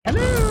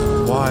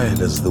Why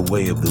does the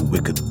way of the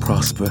wicked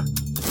prosper?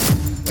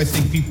 I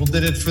think people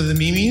did it for the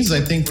memes. I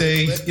think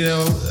they,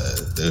 they're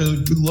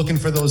looking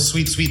for those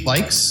sweet, sweet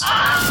likes.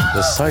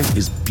 The sight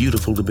is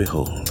beautiful to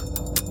behold.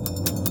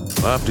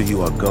 After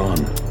you are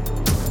gone,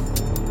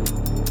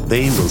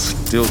 they will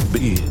still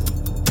be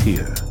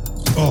here.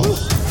 Oh.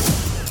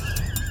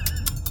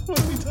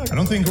 I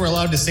don't think we're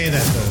allowed to say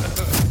that,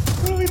 though.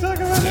 What are we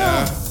talking about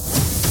now?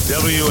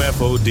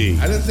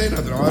 WFOD. I didn't say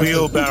nothing.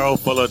 Wheelbarrow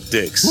full of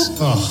dicks.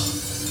 Oh.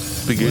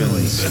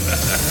 Begins.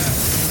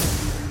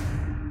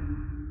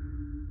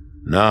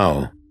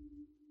 Now.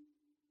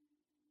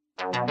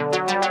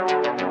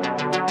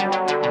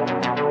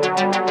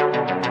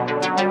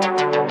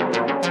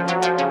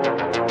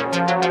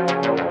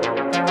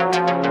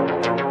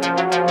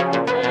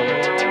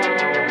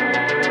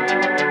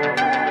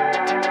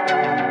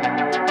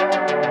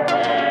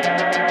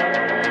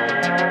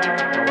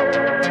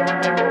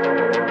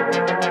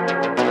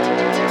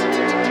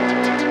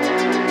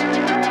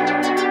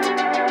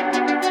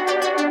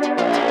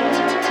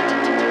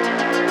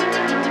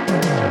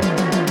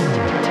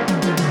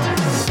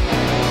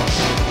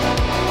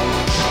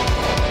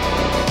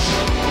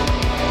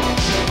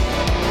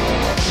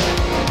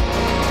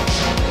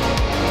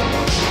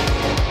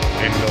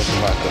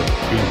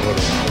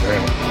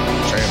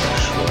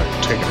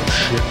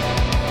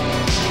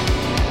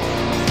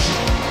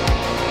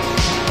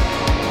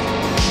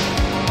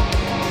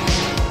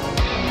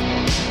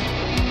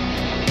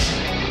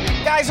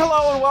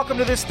 Welcome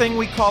to this thing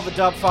we call the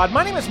Dub Fod.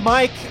 My name is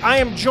Mike. I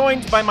am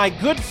joined by my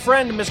good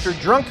friend, Mr.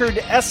 Drunkard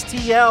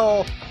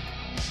STL,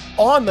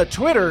 on the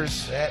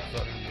Twitters. That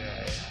fucking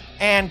guy.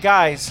 And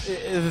guys,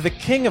 the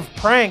king of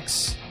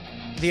pranks,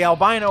 the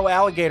albino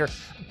alligator,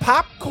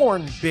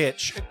 popcorn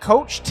bitch,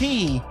 Coach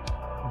T,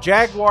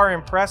 Jaguar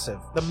Impressive,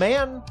 the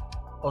man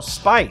of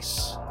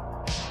spice.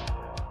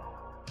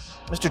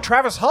 Mr.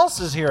 Travis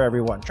Hulse is here,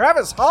 everyone.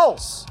 Travis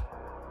Hulse.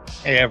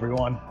 Hey,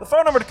 everyone. The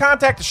phone number to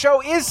contact the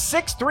show is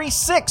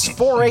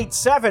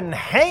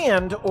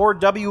 636-487-HAND or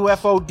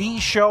WFOD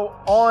show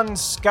on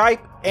Skype.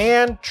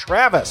 And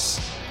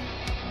Travis.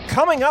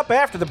 Coming up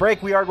after the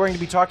break, we are going to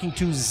be talking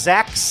to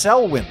Zach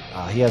Selwyn.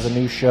 He has a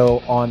new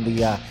show on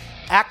the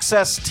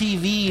Access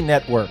TV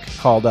network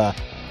called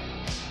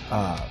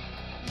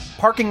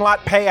Parking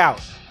Lot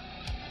Payout.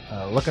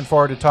 Looking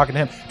forward to talking to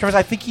him. Travis,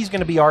 I think he's going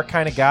to be our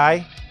kind of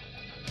guy.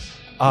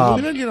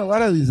 We've been getting a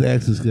lot of these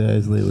Access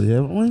guys lately,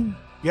 haven't we?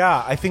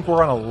 Yeah, I think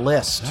we're on a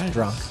list, Nice.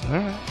 Drunk.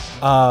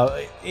 All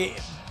right.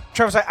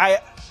 Travis, I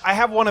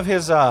have one of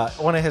his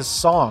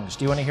songs.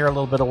 Do you want to hear a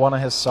little bit of one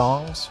of his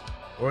songs?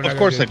 Of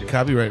course I do.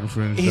 Copyright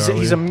infringement.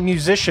 He's a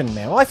musician,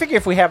 man. Well, I figure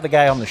if we have the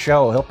guy on the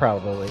show, he'll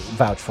probably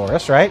vouch for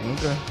us, right?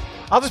 Okay.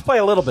 I'll just play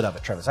a little bit of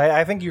it, Travis.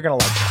 I think you're going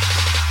to like it.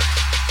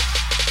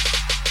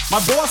 My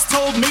boss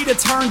told me to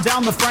turn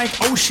down the Frank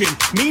Ocean.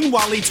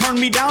 Meanwhile, he turned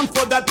me down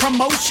for that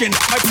promotion.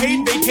 My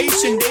paid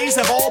vacation days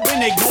have all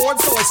been ignored,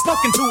 so I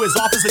snuck into his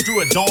office and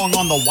drew a dong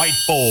on the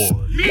whiteboard.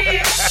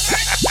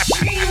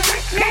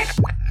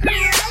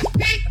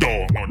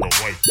 Dong on the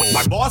whiteboard.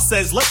 My boss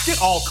says, let's get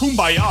all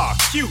kumbaya.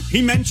 Cute.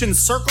 He mentions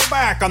circle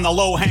back on the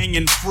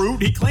low-hanging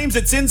fruit. He claims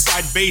it's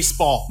inside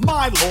baseball.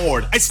 My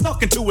lord. I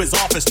snuck into his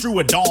office, drew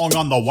a dong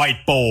on the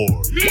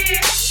whiteboard.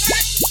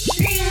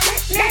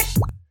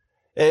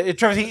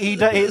 Travis, he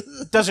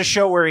does a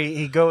show where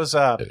he goes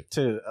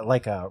to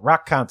like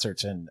rock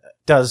concerts and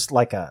does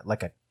like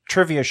a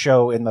trivia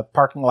show in the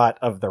parking lot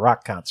of the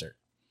rock concert.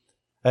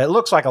 It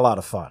looks like a lot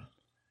of fun.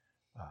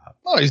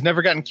 Oh, he's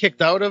never gotten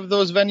kicked out of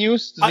those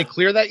venues? Does he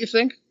clear that, you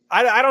think?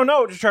 I don't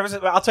know, Travis.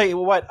 I'll tell you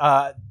what.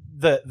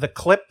 The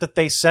clip that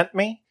they sent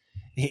me,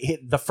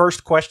 the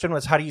first question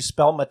was, "How do you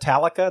spell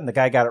Metallica?" And the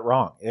guy got it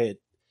wrong.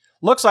 It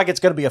looks like it's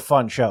going to be a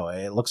fun show.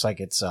 It looks like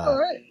it's. All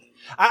right.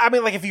 I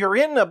mean, like if you're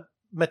in a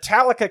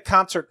Metallica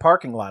concert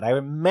parking lot, I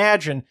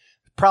imagine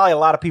probably a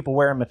lot of people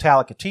wearing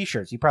Metallica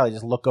t-shirts. You probably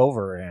just look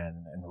over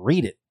and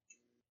read it.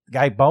 The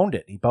guy boned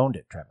it. He boned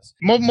it, Travis.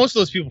 Most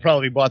of those people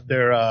probably bought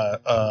their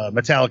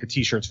Metallica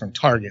t-shirts from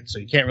Target, so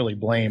you can't really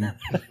blame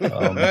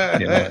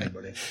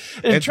anybody.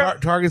 And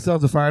Target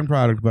sells a fine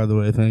product, by the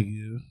way. Thank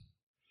you.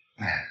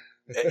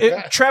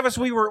 Travis,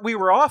 we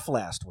were off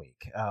last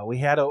week. We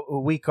had a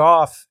week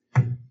off.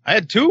 I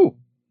had 2.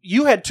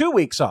 You had 2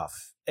 weeks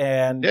off,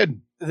 and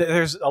Did.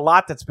 There's a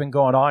lot that's been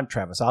going on,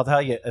 Travis. I'll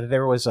tell you,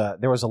 there was a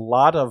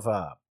lot of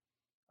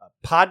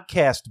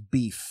podcast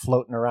beef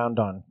floating around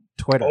on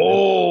Twitter.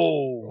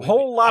 Oh, a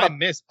whole lot of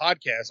miss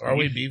podcasts. Are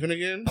we beefing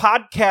again?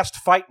 podcast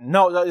fighting.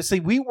 No, see,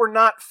 we were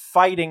not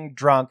fighting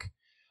drunk,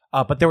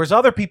 but there was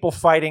other people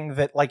fighting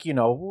that, like, you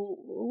know,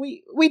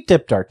 we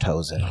dipped our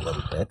toes in a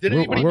little bit. Did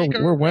anybody make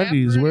a We're rap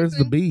Wendy's. or Where's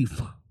the anything?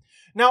 beef?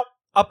 Now,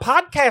 a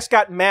podcast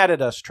got mad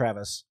at us,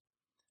 Travis.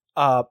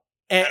 And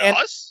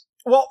Us?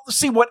 well,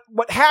 see, what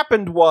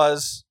happened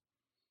was,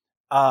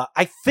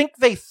 I think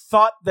they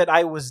thought that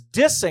I was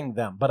dissing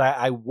them, but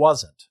I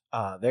wasn't.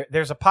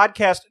 There's a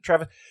podcast,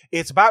 Travis.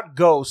 It's about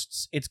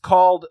ghosts. It's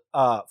called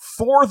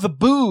For the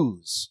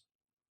Booze,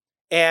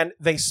 and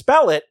they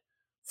spell it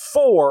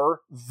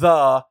for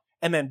the,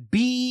 and then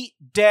B-O-O-S.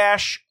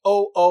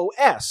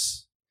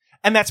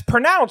 And that's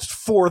pronounced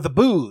For the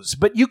Booze,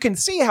 but you can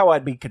see how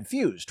I'd be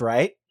confused,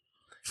 right?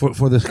 For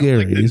the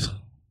scaries.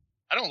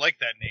 I don't like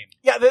that name.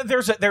 Yeah,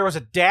 there was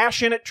a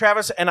dash in it,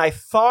 Travis, and I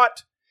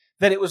thought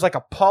that it was like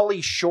a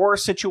Pauly Shore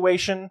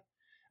situation,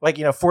 like,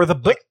 For the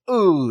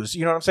Booze.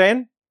 You know what I'm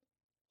saying?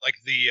 Like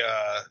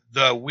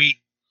the wheat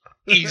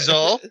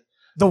easel.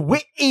 The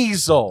wheat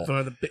easel.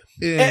 For the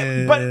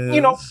But,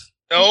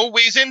 No,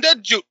 we's in the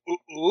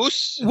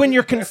juice. when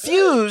you're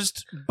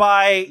confused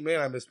by Man,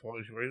 I miss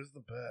Pauly Shore. He was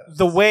the best.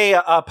 the way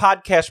a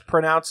podcast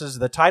pronounces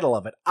the title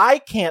of it, I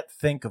can't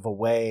think of a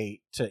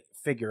way to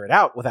figure it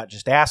out without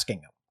just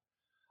asking them.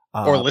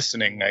 Or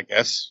listening, I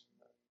guess.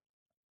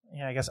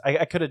 Yeah, I guess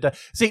I could have done.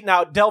 See,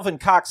 now Delvin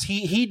Cox,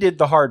 he did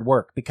the hard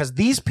work, because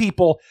these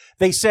people,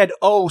 they said,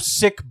 "Oh,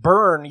 sick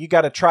burn, you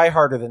got to try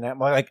harder than that."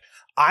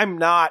 I'm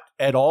not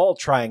at all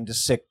trying to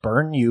sick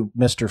burn you,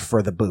 Mr.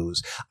 For the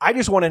Booze. I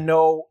just want to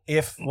know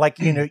if,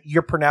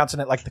 you're pronouncing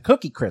it like the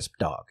Cookie Crisp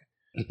dog,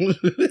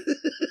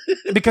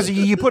 because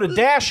you put a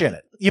dash in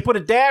it. You put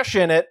a dash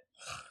in it,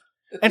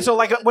 and so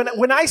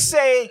when I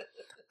say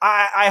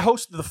I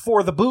host the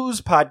For the Booze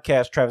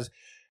podcast, Travis.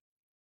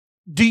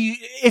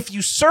 If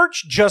you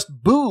search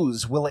just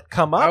booze, will it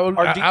come up?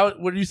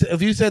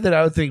 If you said that,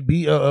 I would think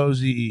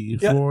BOOZE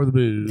for the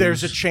booze.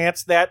 There's a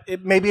chance that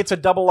maybe it's a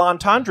double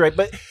entendre,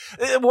 but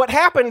what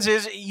happens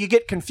is you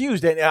get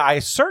confused, and I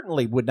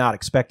certainly would not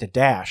expect a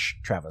dash,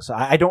 Travis.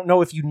 I don't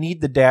know if you need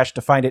the dash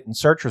to find it in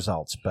search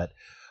results, but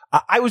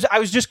I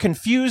was just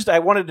confused. I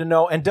wanted to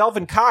know, and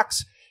Delvin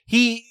Cox,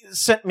 he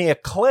sent me a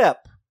clip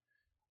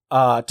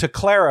to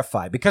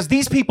clarify, because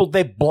these people,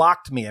 they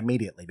blocked me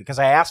immediately because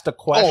I asked a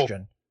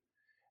question.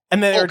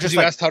 And then they're just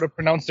you asked how to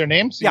pronounce their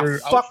names? Yeah,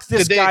 fuck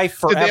this guy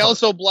forever. Did they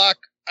also block?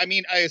 I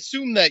mean, I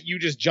assume that you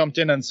just jumped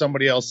in on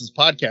somebody else's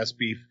podcast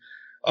beef.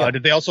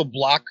 Did they also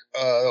block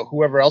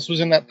whoever else was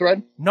in that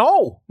thread?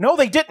 No,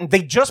 they didn't.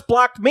 They just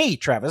blocked me,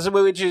 Travis,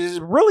 which is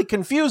really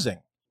confusing.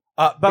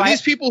 But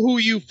these people who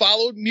you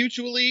followed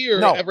mutually or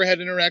ever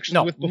had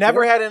interactions with before?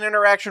 Never had an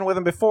interaction with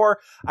them before.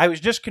 I was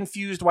just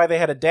confused why they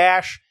had a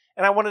dash,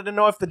 and I wanted to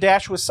know if the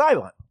dash was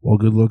silent. Well,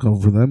 good luck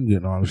for them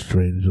getting on a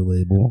strange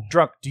label.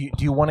 Drunk, do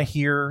you want to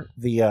hear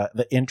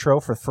the intro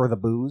for the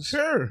booze?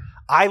 Sure.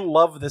 I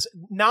love this.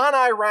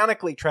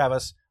 Non-ironically,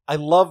 Travis, I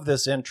love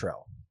this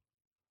intro.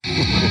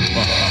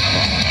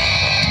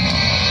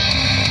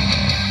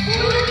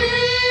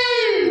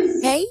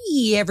 Hey,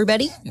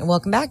 everybody, and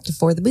welcome back to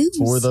For the Booze.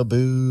 For the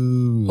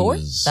Booze. For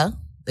the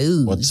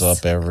Booze. What's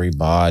up,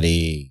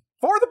 everybody?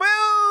 For the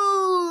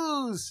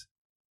Booze!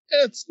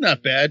 It's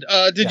not bad.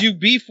 Did you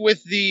beef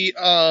with the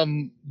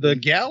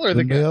gal or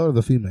the male or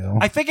the female?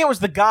 I think it was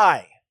the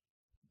guy.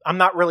 I'm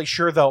not really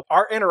sure, though.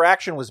 Our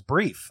interaction was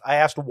brief. I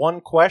asked one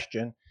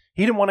question.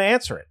 He didn't want to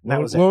answer it. What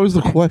was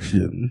the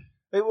question?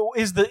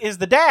 Is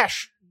the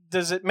dash,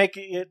 does it make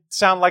it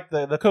sound like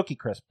the Cookie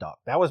Crisp dog?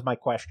 That was my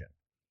question.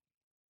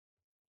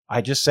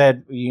 I just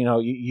said,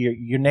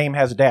 your name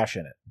has a dash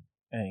in it.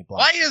 And he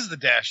blocked. Why is the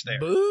dash there?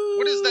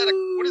 What does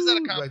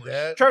that accomplish? Like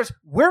that? Charles,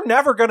 we're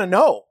never going to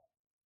know.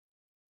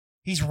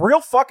 He's real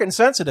fucking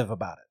sensitive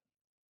about it.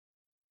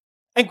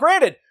 And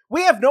granted,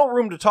 we have no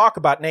room to talk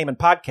about naming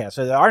podcasts.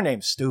 Our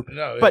name's stupid.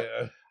 No, but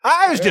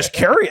I was just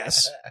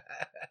curious.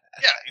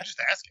 Yeah, you're just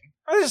asking.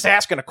 I was just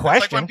asking a question.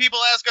 It's like when people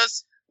ask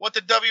us what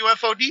the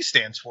WFOD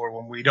stands for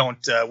when we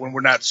don't, when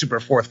we're not super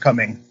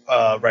forthcoming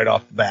right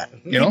off the bat.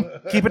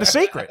 Keep it a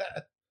secret.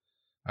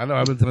 I know.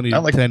 I've been telling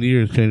you 10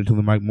 years. Change it to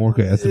the Mike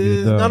Morecast.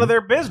 None of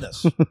their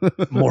business.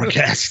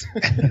 Morecast.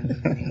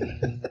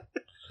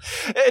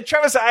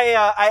 Travis,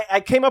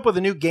 I came up with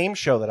a new game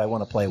show that I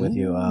want to play with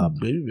you.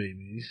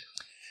 Baby.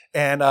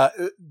 And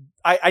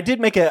I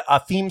did make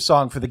a theme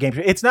song for the game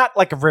show. It's not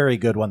like a very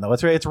good one, though.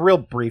 It's a real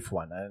brief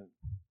one.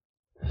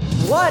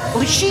 What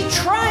was she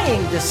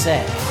trying to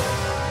say?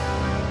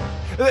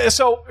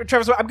 So,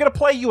 Travis, I'm going to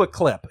play you a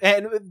clip.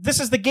 And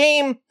this is the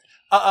game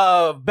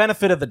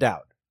benefit of the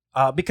doubt.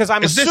 Because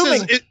I'm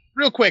assuming...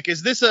 real quick,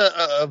 is this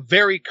a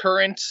very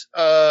current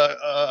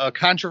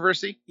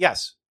controversy?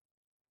 Yes.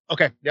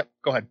 Okay, yep,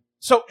 go ahead.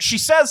 So she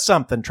says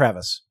something,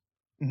 Travis.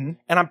 Mm-hmm.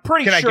 And I'm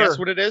pretty sure... Can I guess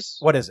what it is?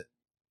 What is it?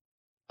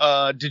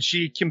 Did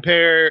she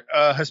compare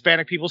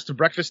Hispanic peoples to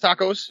breakfast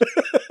tacos?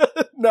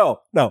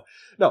 No.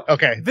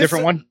 Okay,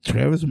 different one?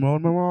 Travis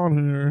mowing my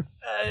lawn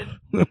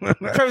here.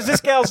 Travis, this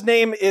gal's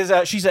name is...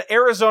 she's an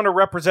Arizona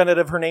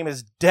representative. Her name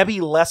is Debbie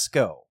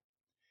Lesko.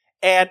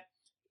 And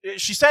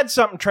she said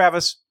something,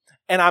 Travis,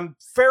 and I'm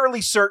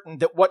fairly certain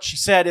that what she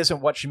said isn't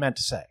what she meant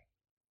to say.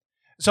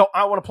 So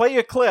I want to play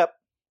you a clip.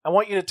 I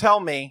want you to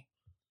tell me,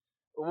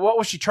 what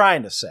was she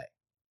trying to say?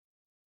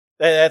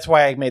 That's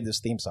why I made this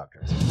theme song.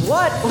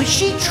 What was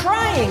she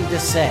trying to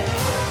say?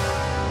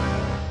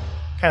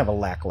 Kind of a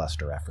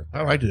lackluster effort.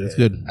 I liked it. It's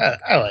good.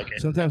 I like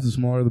it. Sometimes the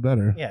smaller the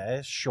better. Yeah,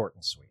 it's short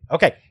and sweet.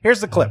 Okay, here's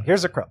the clip.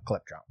 Here's the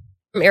clip, John.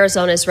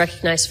 Arizona is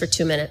recognized for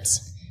 2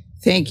 minutes.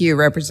 Thank you,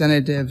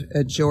 Representative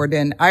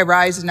Jordan. I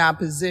rise in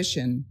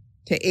opposition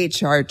to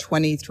H.R.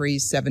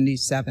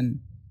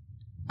 2377.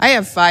 I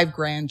have 5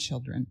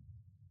 grandchildren.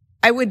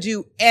 I would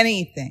do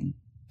anything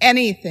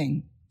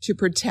to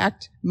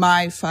protect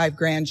my 5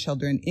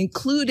 grandchildren,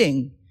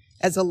 including,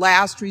 as a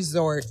last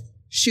resort,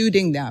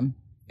 shooting them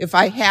if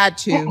I had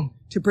to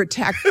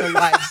protect the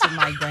lives of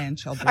my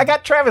grandchildren. I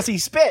got Travis. He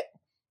spit.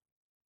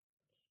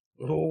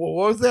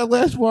 What was that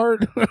last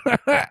word?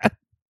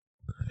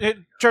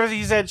 Travis,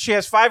 he said she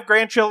has 5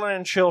 grandchildren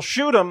and she'll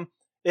shoot them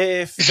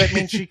if that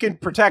means she can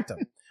protect them.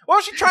 What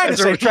was she trying to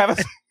say,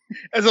 Travis?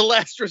 As a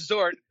last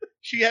resort,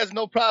 she has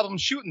no problem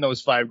shooting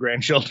those 5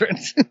 grandchildren.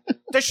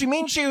 Does she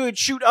mean she would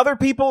shoot other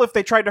people if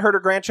they tried to hurt her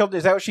grandchildren?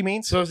 Is that what she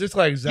means? So is this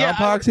like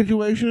Zalpak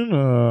situation?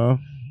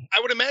 I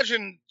would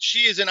imagine she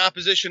is in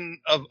opposition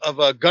of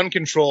a gun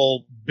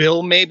control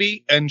bill,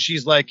 maybe, and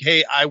she's like,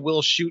 hey, I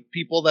will shoot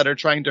people that are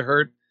trying to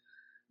hurt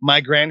my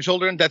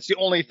grandchildren. That's the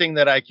only thing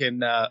that I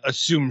can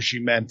assume she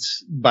meant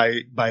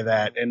by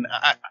that. And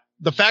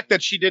the fact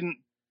that she didn't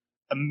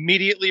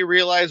immediately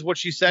realize what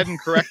she said and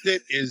correct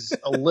it is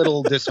a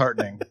little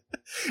disheartening.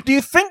 Do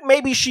you think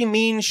maybe she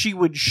means she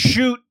would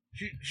shoot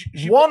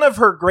one of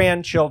her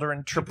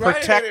grandchildren to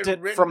protect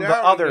it from the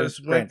others?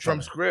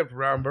 From script,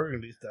 Ron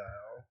Burgundy style.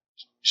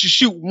 She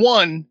shoot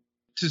one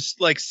to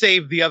like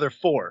save the other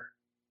 4.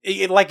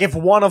 Like if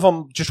one of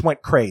them just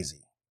went crazy,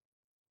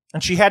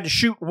 and she had to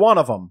shoot one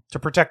of them to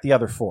protect the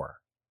other 4.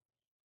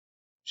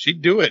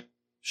 She'd do it.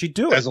 She'd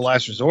do it as a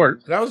last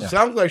resort.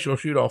 Sounds like she'll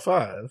shoot all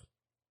 5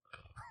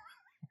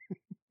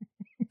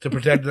 to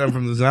protect them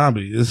from the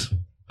zombies.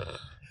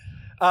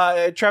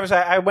 Travis,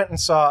 I went and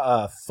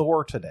saw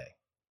Thor today.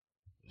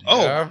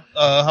 Oh,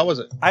 how was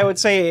it? I would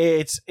say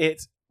it's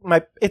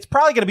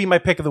probably going to be my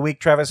pick of the week,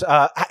 Travis.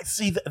 I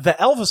see the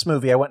Elvis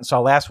movie I went and saw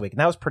last week, and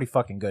that was pretty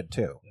fucking good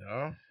too.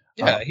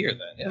 Yeah, I hear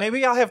that. Yeah.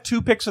 Maybe I'll have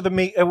 2 picks of the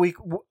week.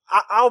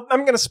 I'm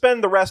going to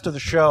spend the rest of the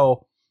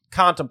show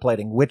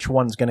contemplating which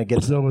one's going to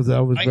get. So was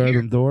Elvis better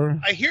than Thor?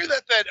 I hear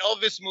that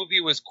Elvis movie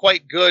was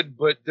quite good,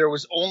 but there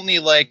was only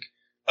like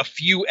a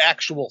few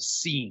actual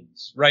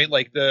scenes, right?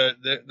 Like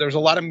there's a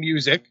lot of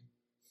music.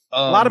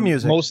 A lot of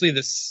music. Mostly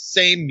the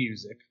same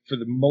music for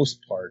the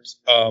most part.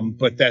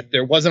 But that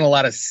there wasn't a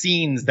lot of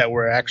scenes that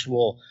were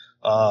actual,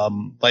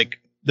 like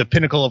the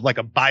pinnacle of like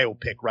a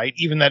biopic, right?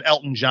 Even that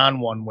Elton John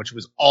one, which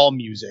was all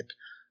music,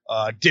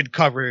 did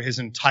cover his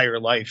entire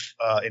life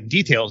in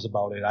details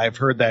about it. I've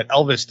heard that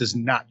Elvis does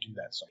not do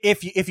that. So.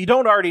 If you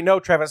don't already know,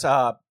 Travis,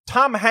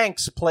 Tom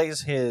Hanks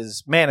plays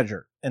his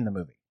manager in the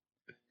movie.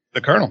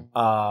 The Colonel.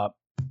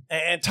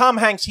 And Tom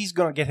Hanks, he's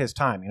going to get his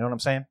time. You know what I'm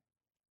saying?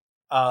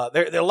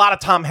 There are a lot of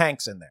Tom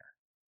Hanks in there.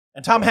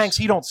 And Tom Hanks,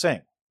 he don't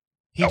sing.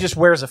 He just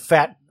wears a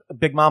fat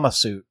Big Mama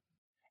suit.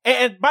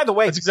 And by the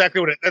way, that's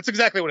exactly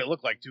what it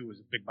looked like too. Was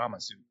a Big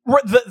Mama suit.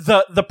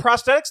 The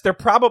prosthetics, they're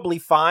probably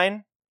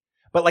fine,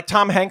 but like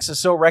Tom Hanks is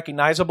so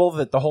recognizable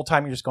that the whole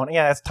time you're just going,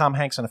 yeah, that's Tom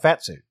Hanks in a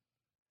fat suit.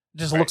 It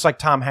just looks like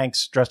Tom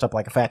Hanks dressed up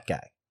like a fat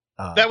guy.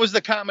 That was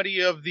the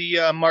comedy of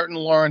the Martin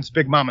Lawrence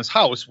Big Mama's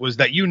House, was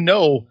that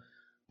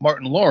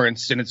Martin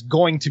Lawrence, and it's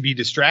going to be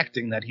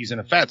distracting that he's in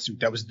a fat suit.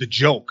 That was the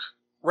joke.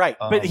 Right.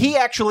 But he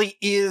actually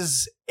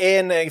is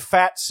in a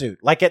fat suit.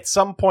 Like at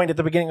some point at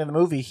the beginning of the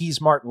movie, he's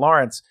Martin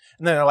Lawrence.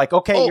 And then they're like,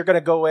 okay, you're going to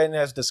go in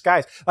as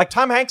disguise. Like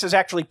Tom Hanks is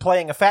actually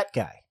playing a fat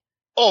guy.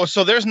 Oh,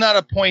 so there's not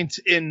a point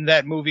in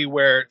that movie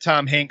where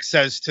Tom Hanks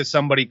says to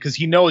somebody, because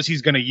he knows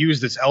he's going to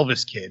use this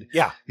Elvis kid.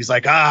 Yeah. He's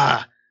like,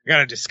 I got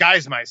to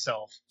disguise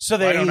myself. So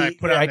why don't I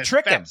put on this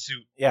trick fat him.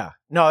 suit? Yeah.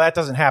 No, that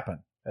doesn't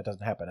happen. That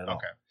doesn't happen at all.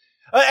 Okay.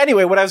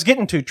 Anyway, what I was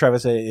getting to,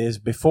 Travis, is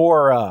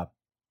before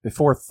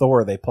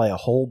Thor, they play a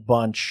whole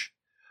bunch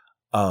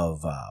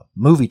of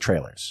movie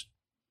trailers.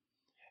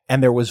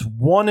 And there was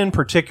one in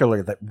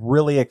particular that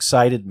really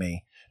excited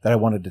me that I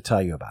wanted to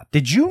tell you about.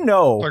 Did you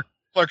know...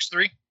 Clerks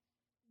 3?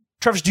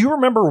 Travis, do you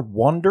remember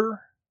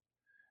Wonder?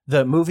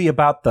 The movie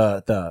about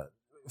the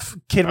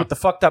kid with the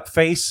fucked up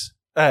face?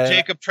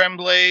 Jacob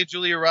Tremblay,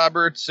 Julia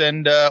Roberts,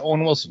 and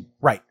Owen Wilson.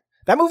 Right.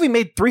 That movie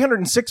made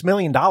 $306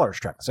 million,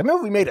 Travis. That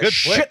movie made a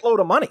shitload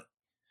of money.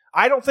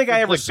 I don't think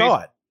I ever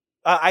saw it.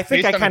 I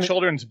think based I on kind a of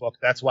children's book.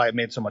 That's why it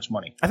made so much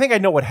money. I think I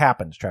know what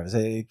happens, Travis.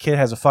 A kid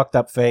has a fucked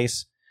up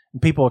face,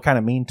 and people are kind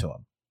of mean to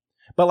him.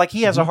 But like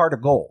he has a heart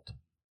of gold.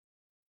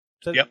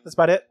 So that's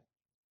about it.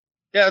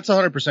 Yeah, that's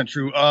 100%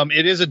 true.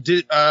 It is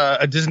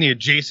a Disney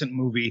adjacent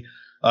movie,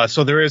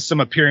 so there is some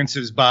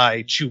appearances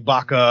by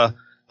Chewbacca,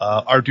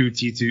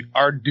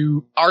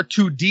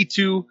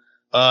 R2D2,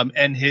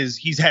 and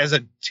he has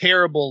a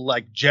terrible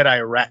like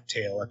Jedi rat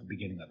tail at the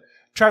beginning of it.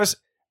 Travis,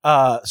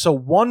 so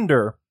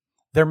Wonder,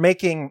 they're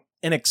making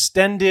an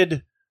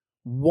extended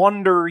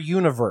Wonder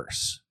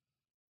universe.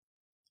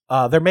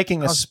 They're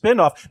making a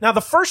spin-off. Now,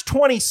 the first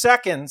 20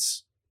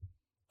 seconds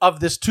of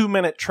this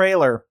 2-minute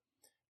trailer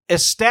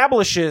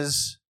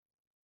establishes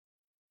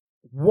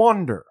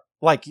Wonder.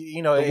 Like,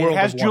 you know, it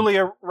has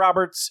Julia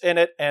Roberts in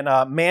it and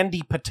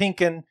Mandy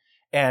Patinkin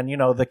and, you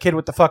know, the kid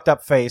with the fucked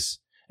up face.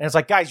 And it's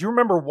like, guys, you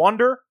remember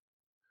Wonder?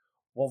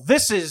 Well,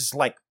 this is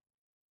like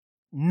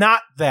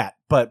not that,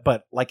 but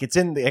like it's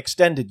in the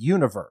extended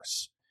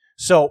universe.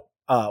 So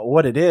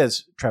what it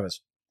is,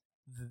 Travis,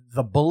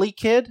 the bully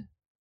kid,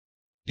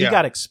 he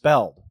got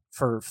expelled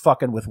for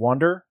fucking with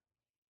Wonder.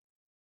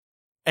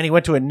 and he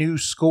went to a new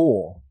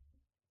school.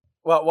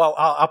 Well,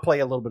 I'll play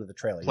a little bit of the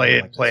trailer. Play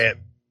it.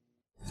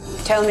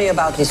 Tell me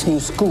about this new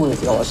school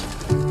of yours.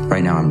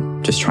 Right now,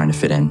 I'm just trying to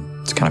fit in.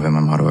 It's kind of been my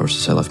motto ever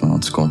since I left my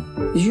old school.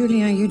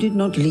 Julien, you did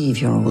not leave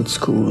your old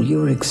school. You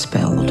were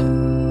expelled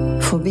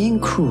for being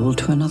cruel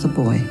to another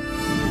boy.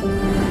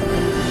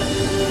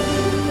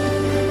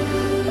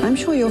 I'm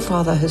sure your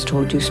father has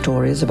told you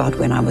stories about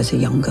when I was a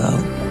young girl.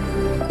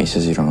 He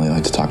says you don't really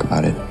like to talk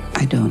about it.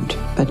 I don't.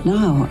 But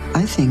now,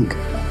 I think,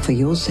 for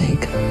your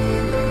sake,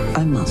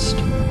 I must.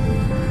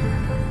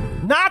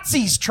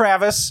 Nazis,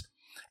 Travis.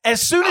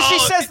 As soon as she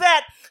says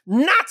that,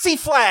 Nazi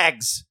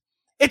flags.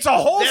 It's a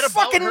whole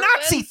fucking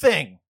Nazi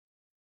thing.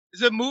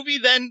 Is the movie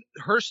then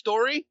her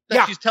story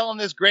that she's telling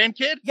this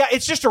grandkid? Yeah,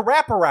 it's just a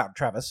wraparound,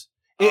 Travis.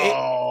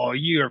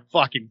 You're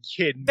fucking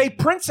kidding me. They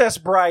Princess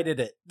Brided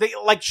it.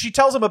 She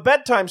tells him a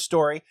bedtime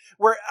story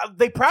where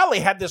they probably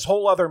had this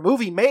whole other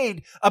movie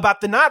made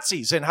about the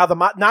Nazis and how the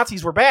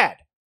Nazis were bad.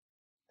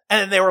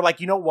 And then they were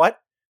like, you know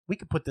what? We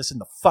could put this in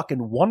the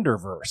fucking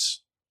Wonderverse.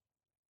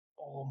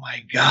 Oh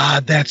my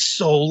God, that's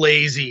so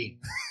lazy.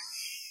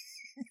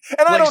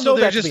 And I don't know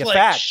that to be a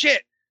fact.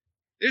 Shit.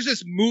 There's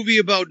this movie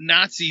about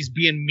Nazis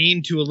being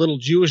mean to a little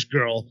Jewish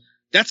girl.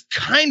 That's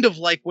kind of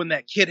like when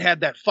that kid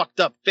had that fucked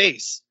up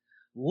face.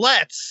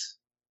 Let's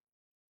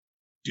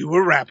do a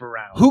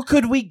wraparound. Who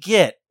could we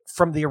get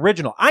from the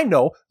original? I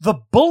know, the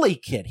bully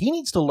kid. He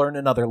needs to learn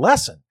another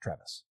lesson,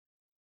 Travis.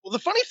 Well, the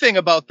funny thing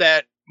about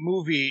that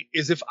movie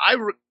is if I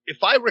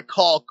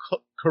recall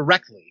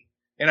correctly,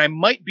 and I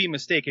might be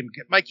mistaken,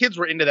 my kids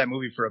were into that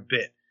movie for a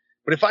bit,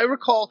 but if I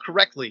recall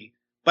correctly,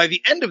 by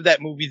the end of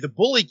that movie, the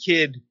bully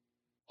kid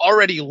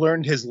already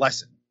learned his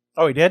lesson.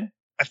 Oh, he did?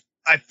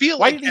 I feel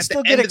Why like did he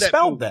still get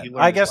expelled then?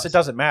 I guess it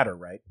doesn't matter,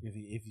 right? If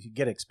you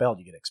get expelled,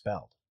 you get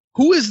expelled.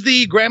 Who is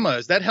the grandma?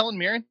 Is that Helen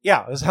Mirren?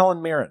 Yeah, it was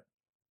Helen Mirren.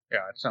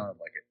 Yeah, it sounded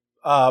like it.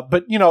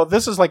 But,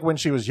 this is like when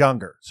she was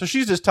younger. So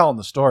she's just telling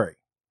the story.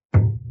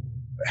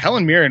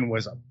 Helen Mirren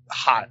was a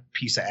hot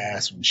piece of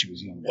ass when she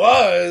was younger.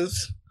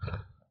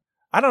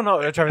 I don't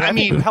know, Travis. I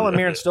mean, Helen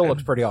Mirren still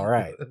looks pretty all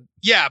right.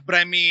 Yeah, but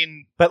I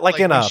mean... But like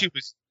in when a... she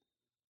was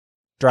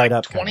dried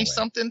up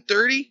 20-something,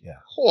 30? Yeah.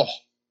 Oh.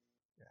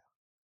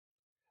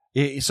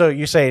 So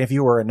you're saying if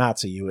you were a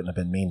Nazi, you wouldn't have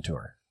been mean to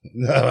her?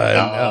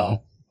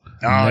 No,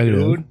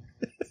 dude.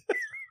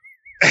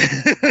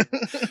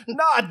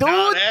 Nah, dude.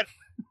 No, that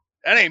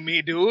ain't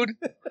me, dude.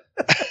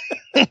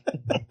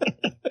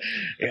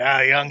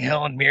 Yeah, young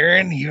Helen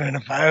Mirren, even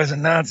if I was a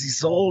Nazi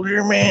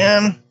soldier,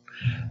 man.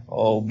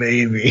 Oh,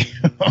 baby.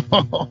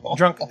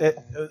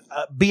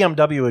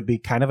 BMW would be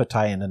kind of a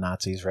tie-in to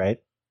Nazis, right?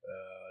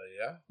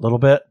 Yeah. A little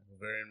bit.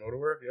 Bavarian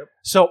Motorwork, yep.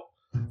 So,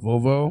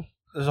 Volvo.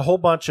 There's a whole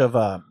bunch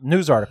of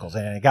news articles,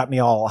 and it got me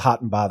all hot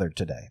and bothered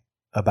today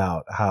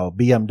about how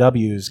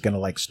BMW is going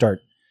to start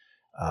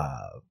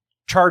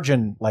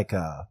charging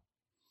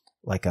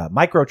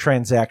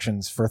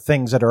microtransactions for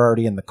things that are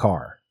already in the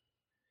car.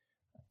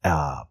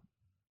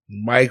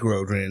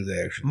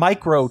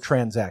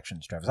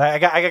 Microtransactions, Travis. I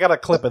got a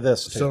clip of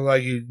this too. So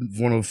like you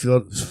want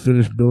to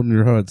finish building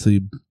your HUD, so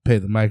you pay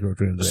the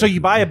microtransaction. So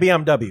you buy a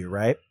BMW,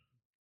 right?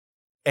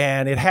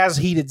 And it has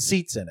heated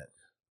seats in it,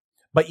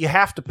 but you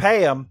have to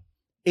pay them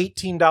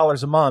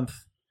 $18 a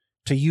month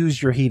to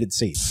use your heated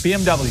seats.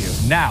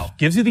 BMW now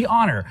gives you the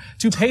honor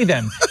to pay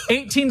them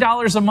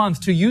 $18 a month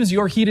to use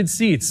your heated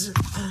seats.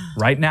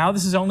 Right now,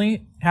 this is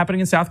only happening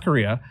in South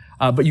Korea,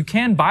 but you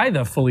can buy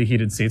the fully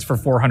heated seats for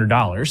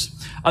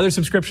 $400. Other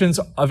subscriptions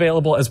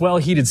available as well: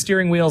 heated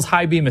steering wheels,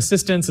 high beam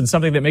assistance, and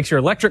something that makes your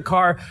electric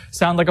car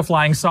sound like a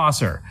flying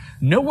saucer.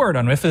 No word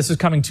on if this is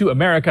coming to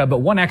America, but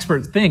one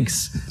expert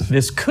thinks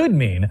this could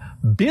mean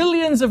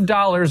billions of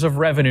dollars of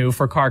revenue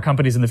for car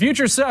companies in the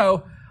future,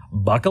 so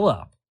buckle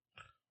up.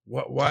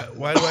 Why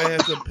do I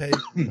have to pay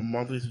a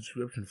monthly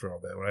subscription for all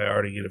that when I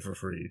already get it for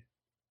free?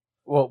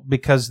 Well,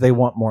 because they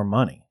want more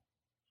money.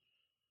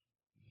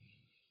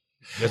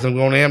 Guess I'm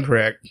going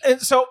Amtrak. And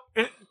so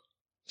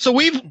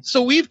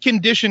we've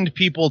conditioned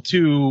people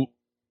to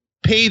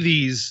pay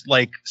these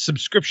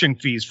subscription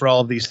fees for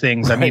all of these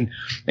things. Right. I mean,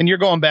 and you're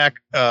going back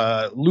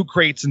Loot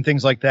Crates and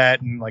things like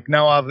that, and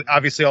now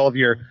obviously all of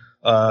your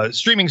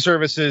streaming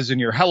services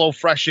and your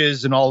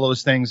HelloFreshes and all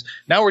those things.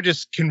 Now we're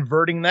just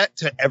converting that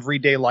to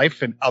everyday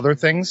life and other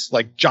things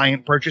like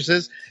giant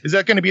purchases. Is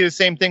that going to be the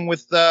same thing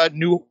with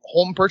new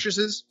home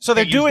purchases? So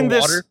they're doing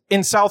this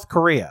in South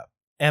Korea,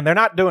 and they're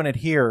not doing it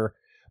here.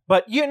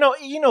 But you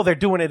know they're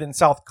doing it in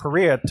South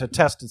Korea to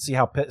test and see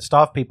how pissed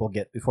off people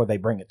get before they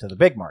bring it to the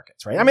big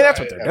markets, right? I mean, that's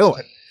what they're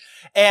doing.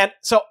 And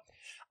so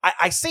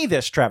I see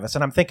this, Travis,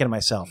 and I'm thinking to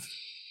myself,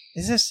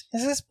 is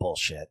this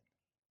bullshit?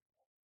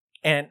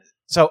 And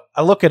so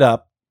I look it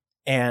up,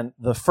 and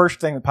the first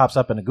thing that pops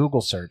up in a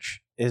Google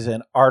search is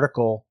an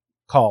article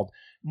called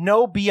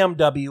 "No,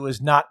 BMW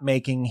is not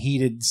making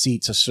heated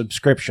seats a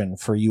subscription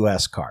for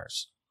U.S.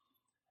 cars."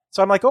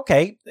 So I'm like,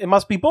 okay, it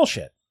must be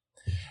bullshit.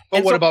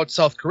 But what about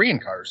South Korean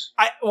cars?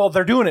 Well,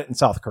 they're doing it in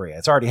South Korea.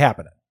 It's already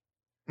happening.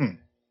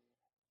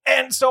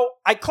 And so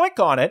I click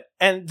on it,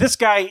 and this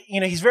guy,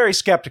 he's very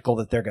skeptical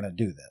that they're going to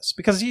do this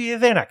because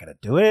they're not going to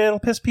do it. It'll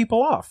piss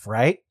people off,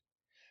 right?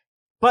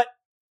 But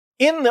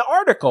in the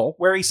article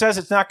where he says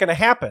it's not going to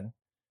happen,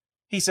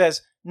 he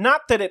says,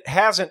 not that it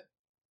hasn't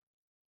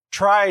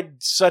tried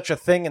such a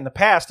thing in the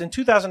past. In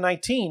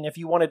 2019, if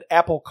you wanted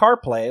Apple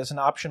CarPlay as an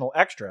optional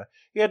extra,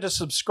 you had to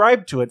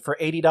subscribe to it for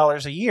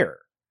 $80 a year.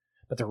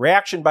 But the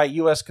reaction by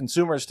U.S.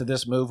 consumers to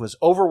this move was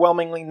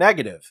overwhelmingly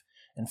negative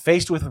and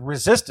faced with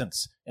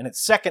resistance in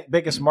its second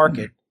biggest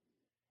market.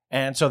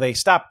 And so they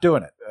stopped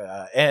doing it.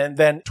 And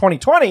then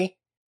 2020,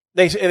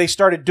 they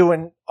started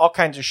doing all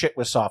kinds of shit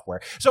with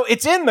software. So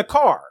it's in the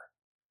car,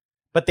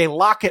 but they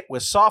lock it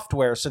with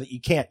software so that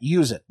you can't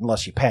use it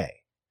unless you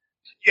pay.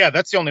 Yeah,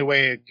 that's the only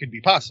way it could be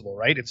possible,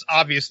 right? It's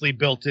obviously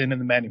built in the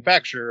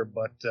manufacturer,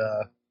 but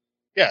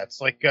yeah,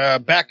 it's like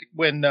back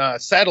when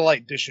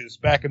satellite dishes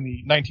back in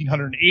the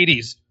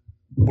 1980s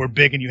were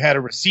big and you had a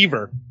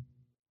receiver.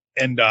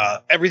 And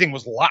everything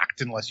was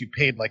locked unless you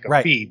paid like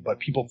a fee, but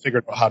people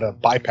figured out how to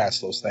bypass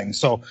those things.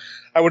 So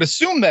I would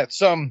assume that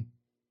some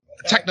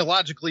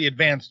technologically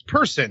advanced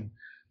person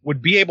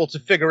would be able to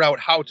figure out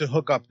how to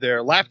hook up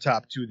their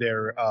laptop to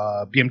their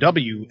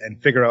BMW and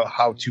figure out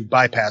how to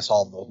bypass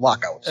all of those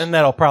lockouts. And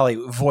that'll probably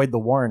void the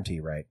warranty,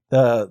 right?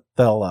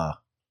 They'll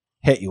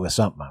hit you with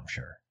something, I'm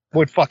sure.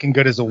 What fucking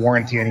good is a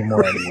warranty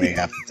anymore anyway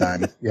half the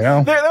time, you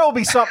know? There will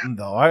be something,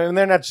 though. I mean,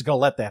 they're not just going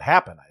to let that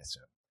happen, I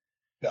assume.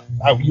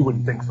 No, you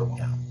wouldn't think so.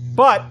 Yeah.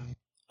 But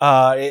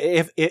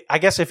I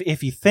guess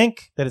if you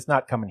think that it's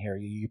not coming here,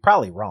 you're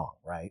probably wrong,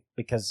 right?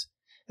 Because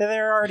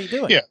they're already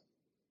doing it.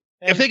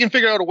 If they can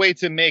figure out a way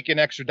to make an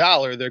extra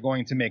 $1, they're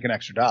going to make an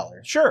extra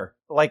 $1. Sure.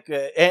 Like,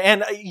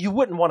 and you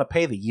wouldn't want to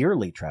pay the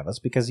yearly, Travis,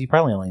 because you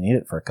probably only need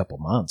it for a couple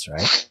months,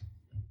 right?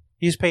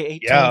 You just pay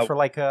 $18 for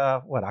like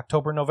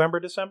October,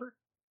 November, December?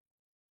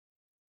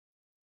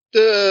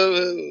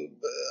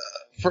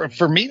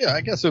 For me,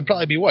 I guess it would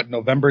probably be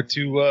November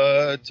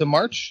to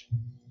March.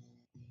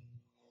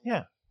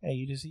 Yeah,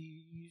 you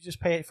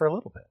just pay it for a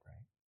little bit, right?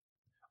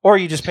 Or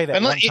you just pay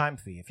that one-time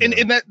fee.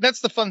 And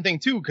that's the fun thing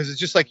too, because it's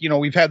just like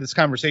we've had this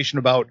conversation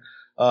about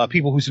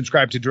people who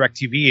subscribe to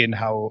DirecTV and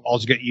how all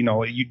you get,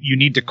 you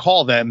need to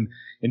call them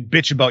and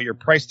bitch about your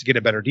price to get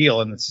a better deal,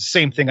 and it's the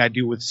same thing I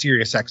do with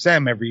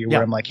SiriusXM every year,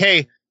 where I'm like,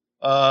 hey.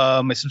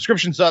 My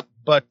subscription's up,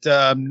 but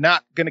I'm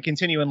not going to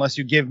continue unless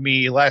you give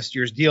me last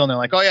year's deal. And they're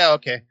like, oh yeah,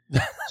 okay.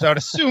 So I'd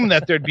assume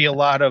that there'd be a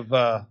lot of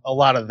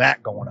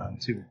that going on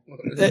too.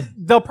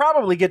 They'll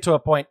probably get to a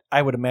point,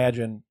 I would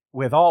imagine,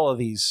 with all of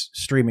these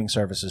streaming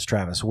services,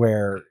 Travis,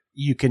 where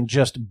you can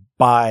just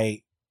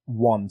buy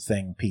one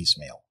thing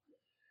piecemeal.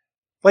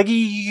 Like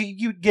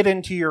you get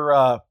into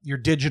your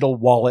digital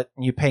wallet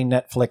and you pay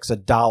Netflix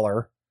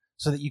 $1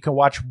 so that you can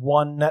watch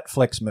one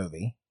Netflix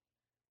movie.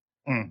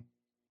 Mm.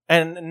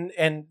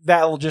 And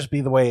that'll just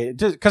be the way,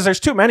 because there's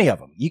too many of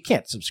them. You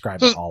can't subscribe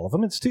to all of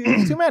them. It's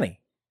too many.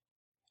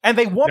 And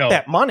they want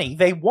that money.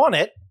 They want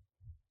it.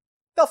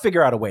 They'll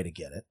figure out a way to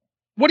get it.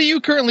 What do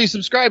you currently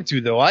subscribe to,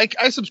 though? I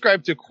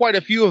subscribe to quite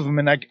a few of them,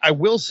 and I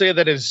will say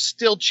that it's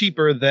still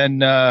cheaper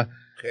than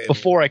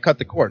before I cut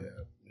the cord.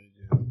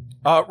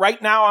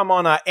 Right now, I'm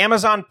on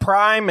Amazon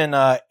Prime and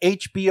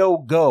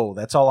HBO Go.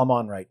 That's all I'm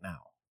on right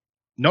now.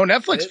 No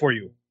Netflix for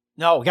you.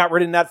 No, got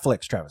rid of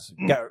Netflix, Travis.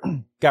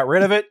 Got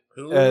rid of it.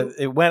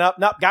 It went up.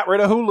 Nope, got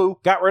rid of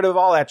Hulu. Got rid of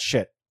all that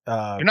shit.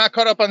 You're not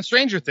caught up on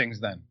Stranger Things,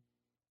 then?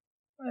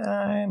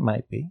 I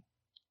might be.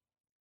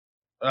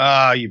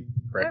 You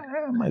prick.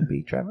 I might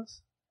be,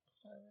 Travis.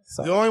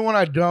 So. The only one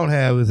I don't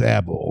have is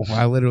Apple.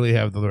 I literally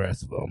have the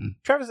rest of them.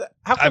 Travis,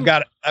 I've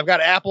got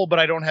Apple, but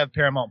I don't have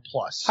Paramount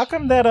Plus. How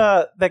come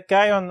that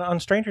guy on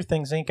Stranger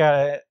Things ain't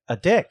got a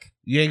dick?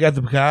 You ain't got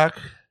the peacock?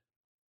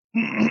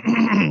 He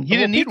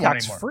didn't need one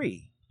anymore.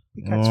 Free.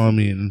 I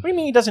mean, what do you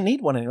mean he doesn't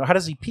need one anymore? How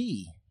does he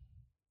pee?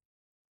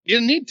 He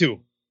didn't need to.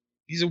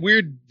 He's a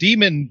weird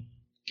demon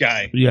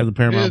guy. You got the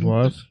Paramount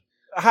Plus?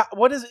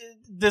 What is it?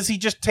 Does he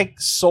just take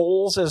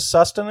souls as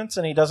sustenance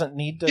and he doesn't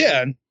need to?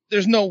 Yeah,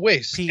 there's no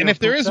waste. And if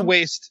there is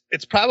waste,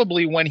 it's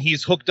probably when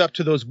he's hooked up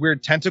to those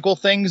weird tentacle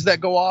things that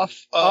go off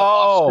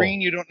screen.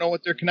 You don't know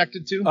what they're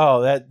connected to.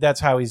 Oh, that's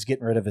how he's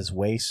getting rid of his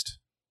waste.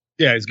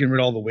 Yeah, he's getting rid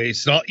of all the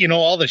waste. All,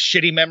 all the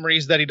shitty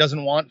memories that he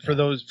doesn't want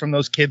from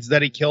those kids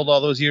that he killed all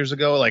those years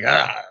ago. Like,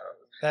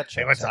 let's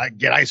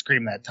get ice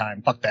cream that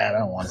time. Fuck that. I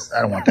don't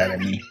want that in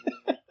me.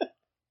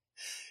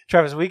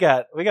 Travis, we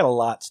got a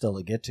lot still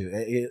to get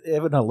to.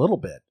 Even a little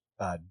bit.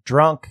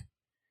 Drunk,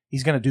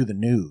 he's going to do the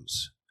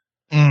news.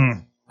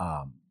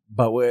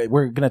 But we're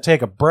going to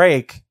take a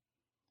break.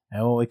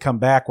 And when we come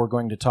back, we're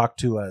going to talk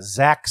to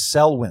Zach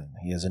Selwyn.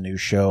 He has a new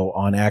show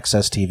on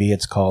Access TV.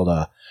 It's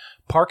called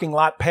Parking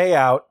Lot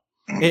Payout.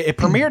 It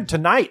premiered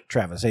tonight,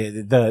 Travis.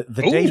 The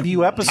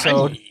debut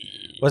episode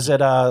was at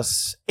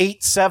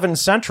 8/7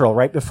 Central,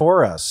 right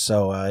before us.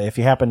 So if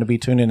you happen to be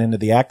tuning into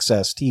the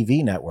Access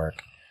TV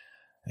network,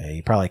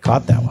 you probably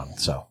caught that one.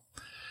 So,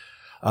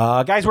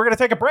 guys, we're going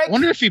to take a break. I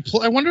wonder if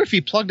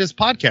he plugged his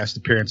podcast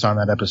appearance on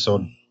that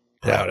episode.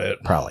 Doubt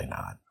it. Probably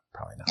not.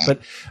 Probably not.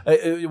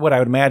 But what I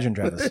would imagine,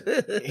 Travis,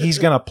 he's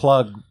going to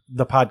plug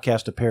the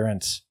podcast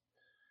appearance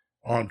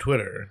on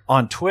Twitter.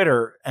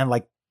 And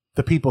like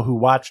the people who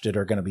watched it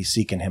are going to be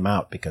seeking him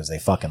out because they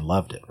fucking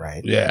loved it,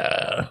 right?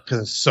 Yeah,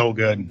 because it's so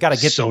good. Got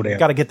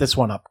to get this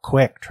one up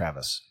quick,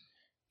 Travis.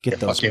 Get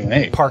those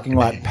parking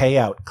lot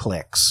payout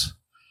clicks.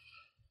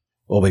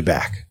 We'll be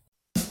back.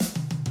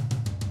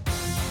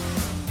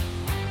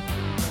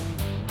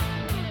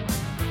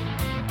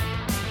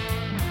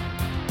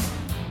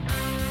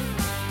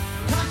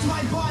 Touch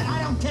my butt,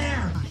 I don't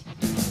care.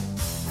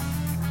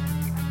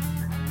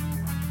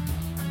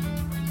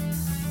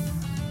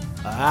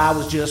 I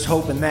was just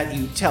hoping that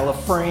you'd tell a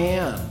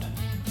friend.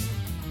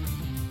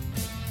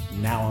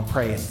 Now I'm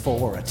praying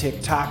for a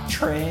TikTok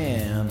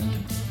trend.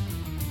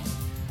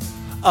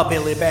 A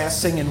Billy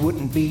Bass singing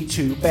wouldn't be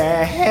too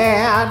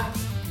bad,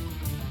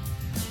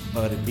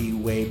 but it'd be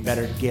way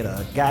better to get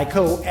a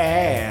Geico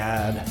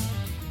ad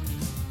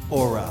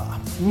or a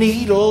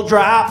needle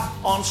drop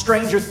on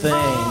Stranger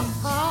Things.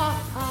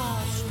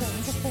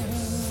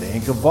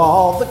 Think of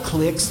all the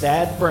clicks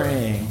that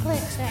bring.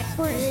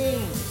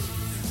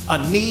 A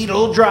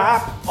needle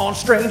drop on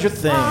Stranger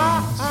Things.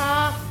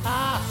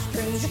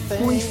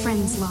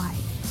 Boyfriends lie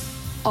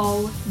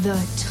all the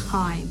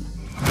time.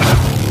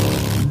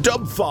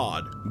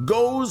 Dubfod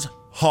goes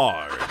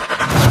hard.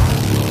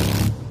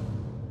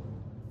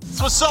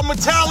 So some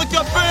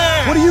Metallica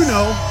fans! What do you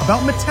know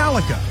about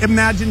Metallica,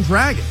 Imagine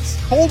Dragons,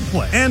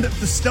 Coldplay, and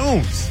the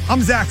Stones? I'm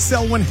Zach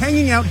Selwyn,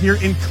 hanging out here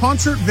in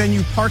concert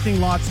venue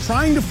parking lots,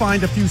 trying to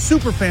find a few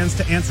superfans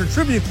to answer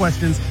trivia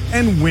questions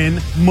and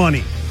win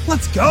money.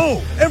 Let's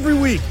go! Every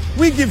week,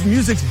 we give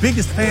music's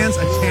biggest fans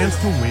a chance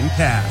to win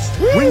cash.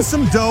 Win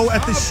some dough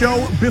at the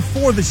show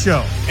before the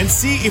show. And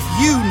see if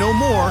you know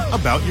more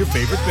about your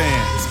favorite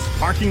bands.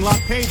 Parking Lot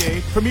Payday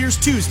premieres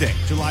Tuesday,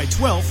 July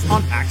 12th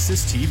on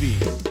Access TV.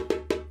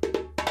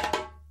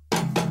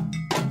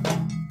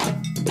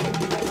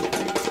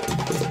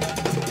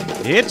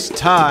 It's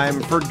time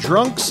for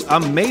Drunk's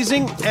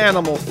Amazing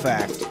Animal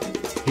Fact.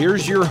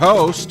 Here's your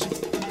host,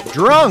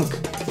 Drunk.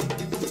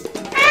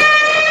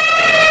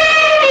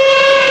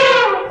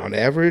 On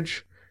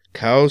average,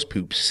 cows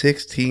poop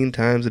 16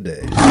 times a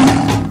day.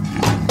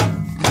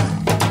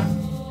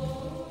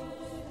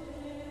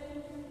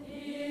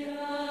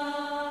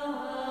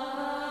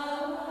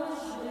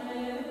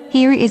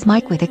 Here is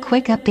Mike with a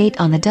quick update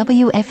on the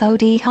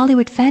WFOD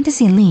Hollywood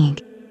Fantasy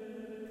League.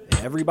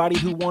 Everybody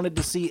who wanted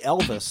to see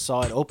Elvis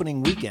saw it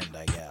opening weekend,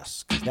 I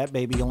guess, because that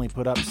baby only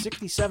put up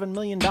 $67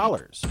 million.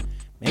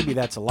 Maybe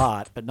that's a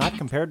lot, but not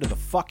compared to the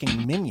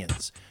fucking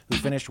Minions, who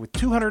finished with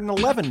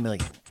 $211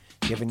 million.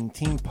 Giving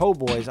Team Po'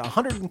 Boys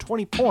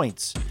 120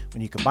 points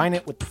when you combine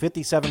it with the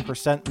 57%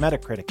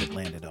 Metacritic it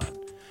landed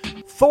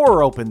on.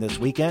 Thor opened this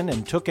weekend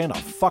and took in a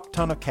fuck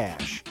ton of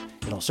cash.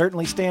 It'll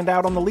certainly stand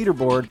out on the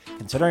leaderboard,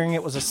 considering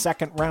it was a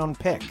second-round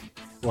pick.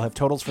 We'll have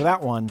totals for that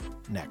one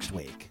next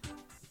week.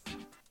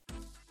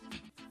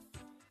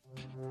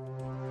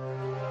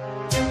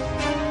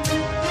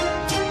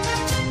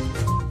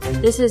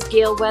 This is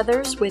Gail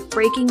Weathers with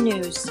breaking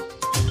news.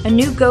 A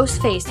new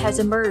ghost face has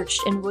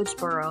emerged in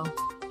Woodsboro.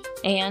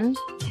 And,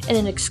 in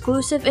an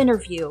exclusive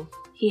interview,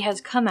 he has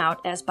come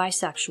out as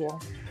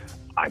bisexual.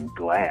 I'm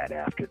glad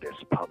after this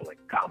public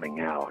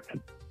coming out,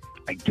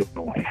 I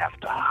don't have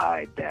to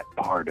hide that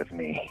part of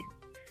me.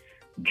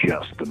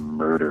 Just the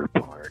murder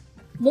part.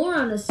 More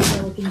on this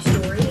developing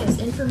story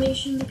as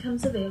information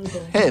becomes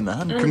available. Hey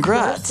man, and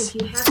congrats!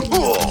 Of course, if you have any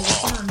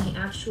information on the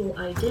actual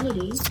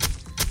identity,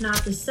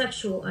 not the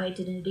sexual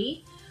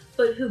identity,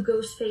 but who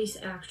Ghostface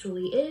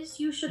actually is,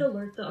 you should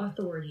alert the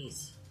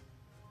authorities.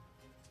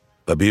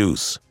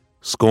 Abuse,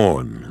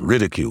 scorn,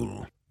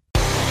 ridicule.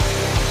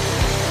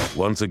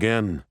 Once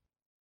again,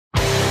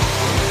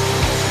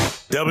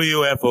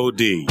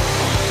 WFOD.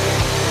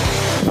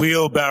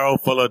 Wheelbarrow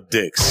full of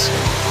dicks.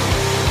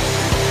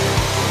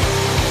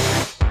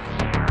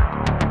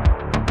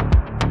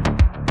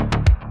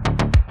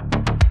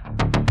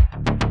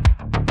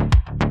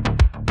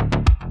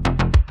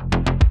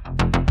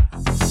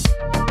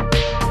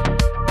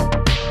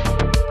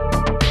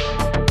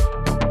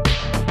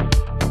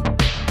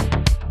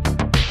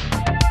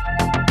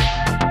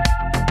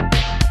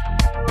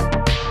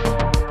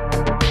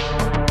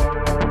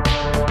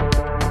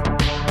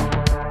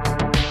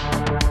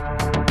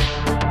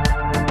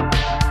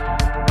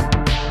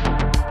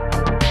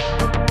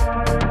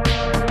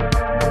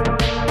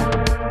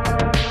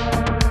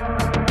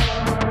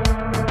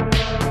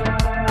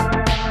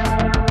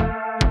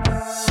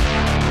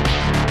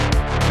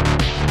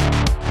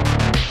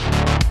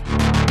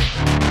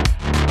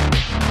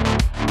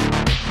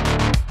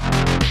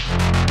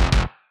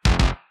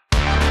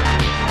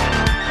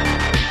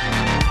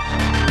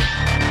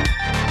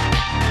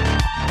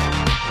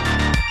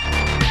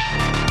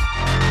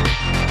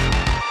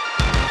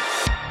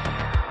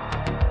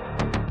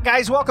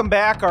 Guys, welcome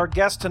back. Our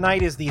guest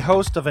tonight is the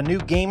host of a new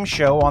game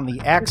show on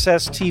the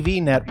Access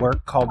TV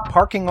network called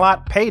Parking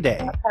Lot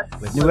Payday,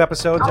 with new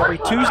episodes every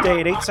Tuesday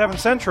at 8, 7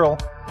 Central.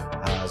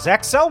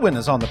 Zach Selwyn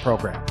is on the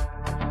program.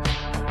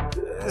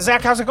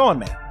 Zach, how's it going,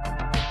 man?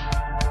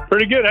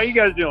 Pretty good. How you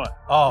guys doing?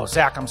 Oh,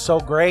 Zach, I'm so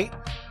great.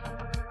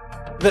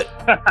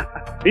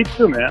 Me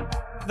too, man.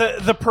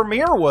 The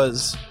premiere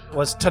was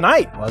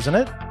tonight, wasn't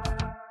it?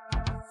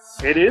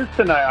 It is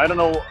tonight. I don't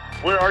know.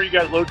 Where are you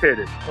guys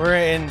located? We're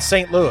in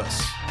St.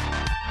 Louis.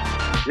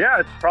 Yeah,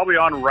 it's probably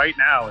on right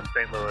now in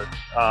St. Louis.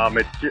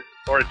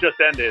 It just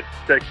ended.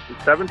 It's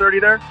 7:30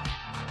 there?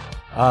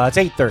 It's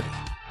 8:30.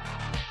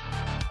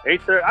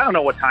 8:30. I don't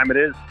know what time it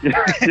is.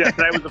 Yeah,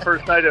 tonight was the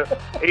first night of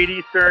 8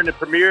 Eastern. It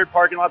premiered.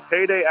 Parking Lot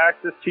Payday,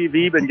 Access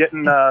TV. Been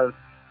getting a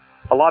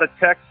lot of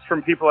texts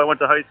from people I went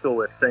to high school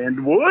with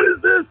saying, "What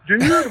is this,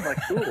 dude?" I'm like,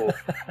 cool.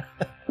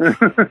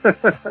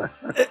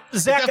 Zach,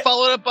 is that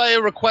followed up by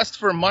a request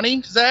for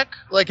money, Zach?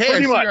 Like, hey, I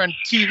see you're on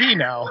TV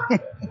now.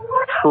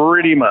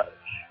 Pretty much,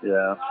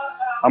 yeah.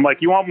 I'm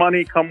like, you want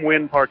money? Come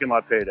win Parking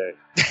Lot Payday.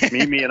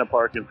 Meet me in a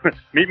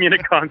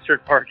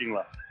concert parking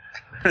lot.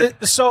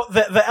 So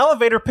the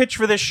elevator pitch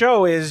for this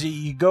show is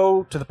you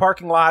go to the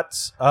parking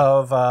lots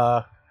of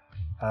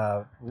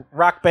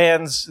rock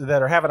bands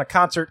that are having a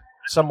concert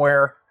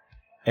somewhere,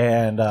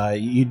 and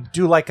you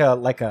do like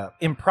a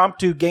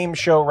impromptu game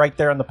show right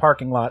there in the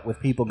parking lot with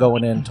people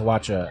going in to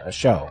watch a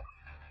show.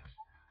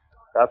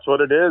 That's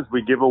what it is.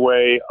 We give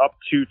away up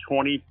to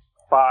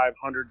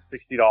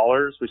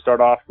 $2,560. We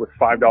start off with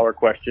 $5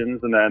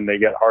 questions, and then they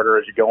get harder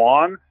as you go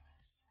on.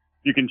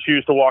 You can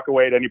choose to walk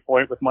away at any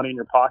point with money in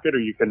your pocket, or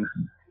you can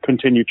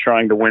continue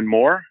trying to win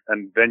more,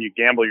 and then you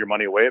gamble your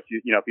money away. If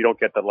you don't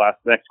get the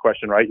next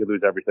question right, you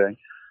lose everything.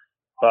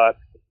 But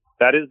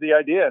that is the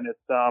idea, and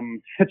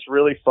it's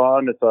really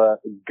fun. It's a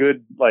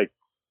good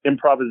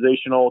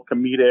improvisational,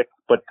 comedic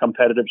but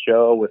competitive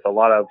show with a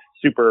lot of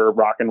super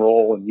rock and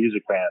roll and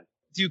music fans.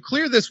 Do you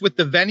clear this with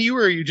the venue,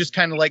 or are you just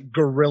kind of like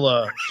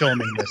guerrilla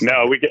filming this?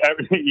 No, we get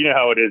everything. You know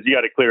how it is. You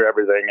got to clear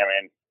everything. I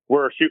mean,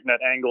 we're shooting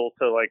at angles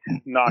to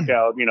knock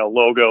out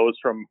logos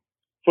from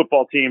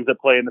football teams that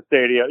play in the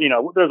stadium.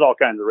 There's all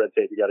kinds of red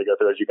tape you got to go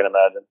through, as you can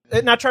imagine.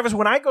 Now, Travis,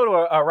 when I go to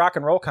a rock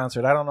and roll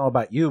concert, I don't know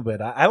about you,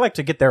 but I like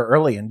to get there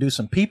early and do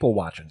some people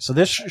watching. So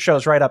this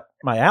show's right up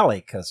my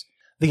alley because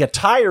the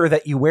attire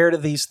that you wear to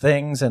these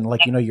things and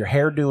your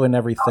hairdo and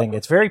everything,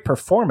 it's very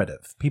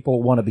performative.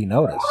 People want to be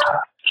noticed.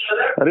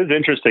 That is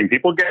interesting.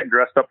 People get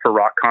dressed up for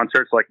rock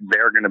concerts like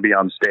they're going to be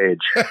on stage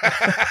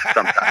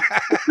sometimes.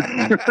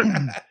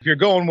 If you're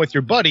going with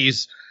your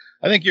buddies,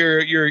 I think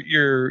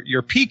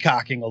you're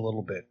peacocking a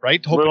little bit,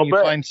 right? Hoping you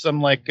find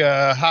some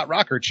hot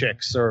rocker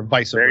chicks or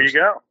vice versa. There you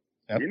go.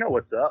 Yep. You know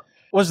what's up.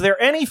 Was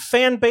there any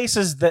fan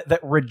bases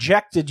that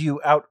rejected you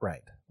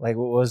outright?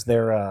 Was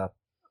there a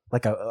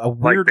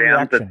weird bands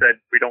reaction? that said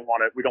we don't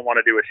want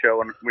to do a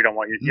show and we don't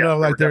want you? Yeah,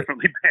 No,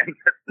 definitely bands.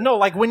 No,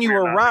 when you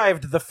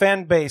arrived, the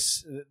fan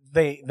base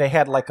they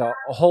had a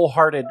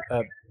wholehearted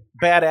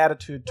bad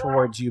attitude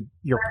towards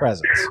your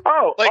presence.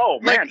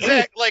 Man,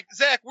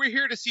 Zach, we're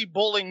here to see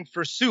Bowling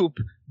for Soup.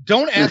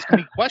 Don't ask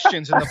me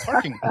questions in the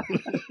parking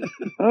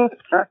lot.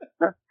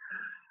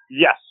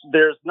 Yes,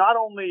 there's not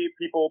only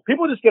people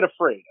just get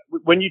afraid.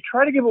 When you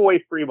try to give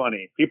away free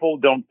money, people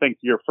don't think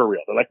you're for real.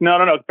 They're like, no,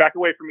 back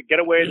away from me. Get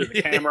away. There's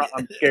a camera.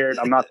 I'm scared.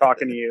 I'm not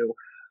talking to you.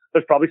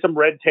 There's probably some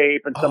red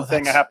tape and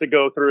something I have to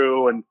go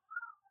through. And,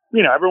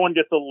 everyone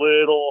gets a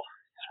little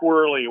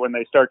squirrely when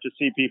they start to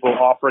see people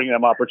offering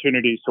them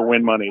opportunities to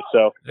win money.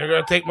 So they're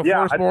going to take my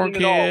firstborn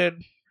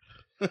kid.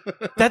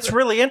 That's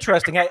really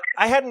interesting.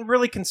 I hadn't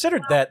really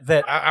considered that.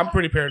 I'm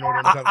pretty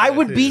paranoid. I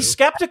would be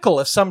skeptical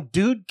if some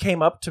dude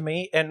came up to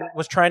me and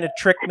was trying to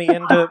trick me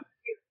into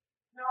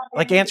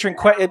answering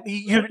questions.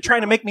 You're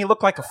trying to make me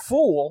look like a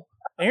fool,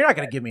 and you're not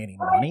going to give me any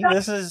money.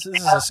 This is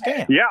a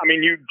scam. Yeah, I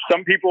mean,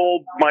 some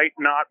people might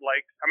not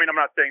like. I mean, I'm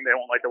not saying they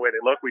don't like the way they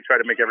look. We try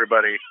to make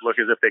everybody look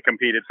as if they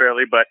competed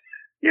fairly, but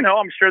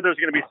I'm sure there's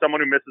going to be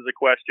someone who misses a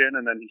question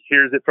and then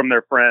hears it from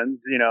their friends.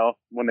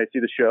 When they see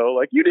the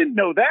show, you didn't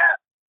know that.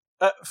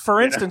 For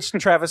instance,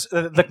 Travis,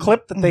 the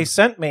clip that they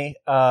sent me,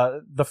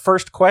 the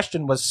first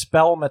question was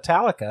spell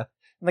Metallica,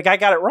 and the guy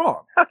got it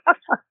wrong.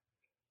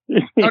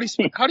 How do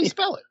you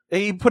spell it?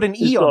 He put an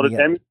E on the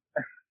end.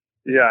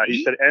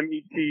 He said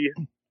METALLICE.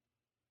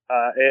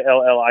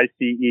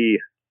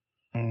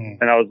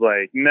 And I was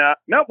like, no,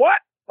 what?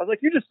 I was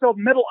like, you just spelled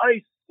Metal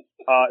Ice.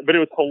 But it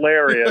was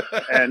hilarious.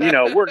 And,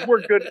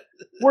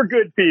 we're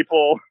good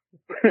people.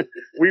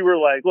 We were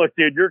like, look,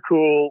 dude, you're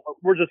cool.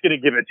 We're just going to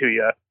give it to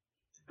you.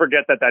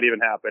 Forget that even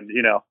happened,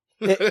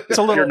 It's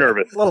a little, you're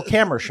nervous. A little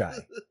camera shy.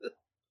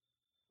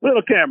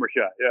 Little camera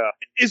shot, yeah.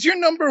 Is your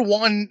number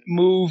one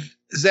move,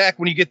 Zach,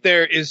 when you get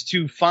there, is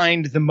to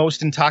find the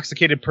most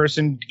intoxicated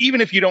person, even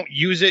if you don't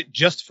use it,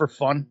 just for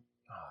fun?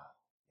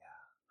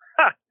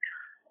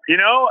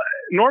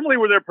 Normally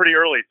we're there pretty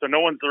early, so no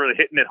one's really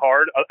hitting it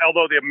hard.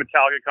 Although the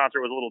Metallica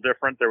concert was a little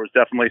different. There was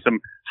definitely some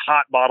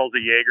hot bottles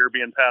of Jaeger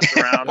being passed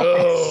around.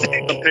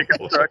 Some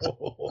pickup trucks.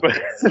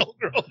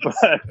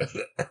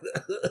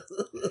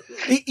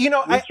 We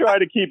try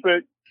to keep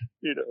it,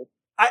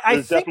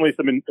 There's definitely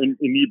some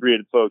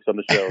inebriated folks on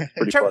the show. It's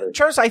pretty funny.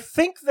 Charles, I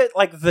think that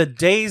the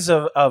days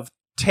of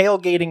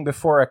tailgating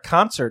before a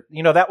concert,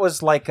 that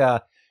was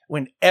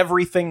when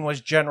everything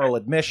was general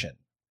admission.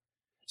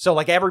 So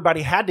like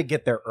everybody had to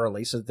get there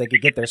early so that they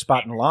could get their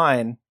spot in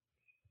line.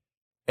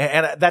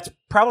 And that's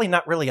probably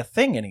not really a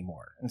thing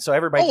anymore. And so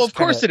everybody. Oh, of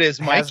course it is,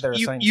 Mike.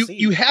 You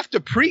You have to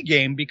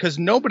pregame because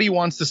nobody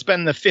wants to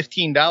spend the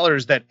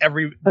 $15 that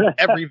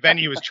every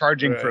venue is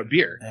charging for a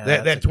beer.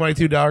 Yeah, that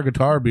 $22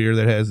 guitar beer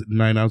that has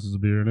 9 ounces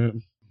of beer in it.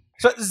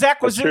 So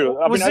Zach, was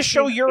this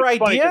show your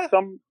idea,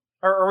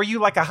 or were you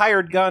like a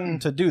hired gun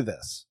to do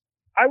this?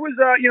 I was,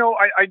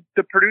 I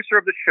the producer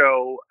of the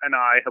show and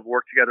I have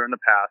worked together in the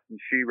past, and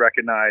she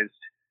recognized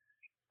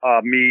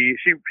me.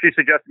 She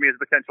suggested me as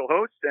a potential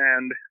host,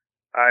 and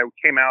I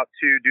came out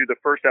to do the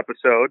first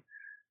episode,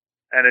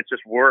 and it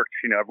just worked.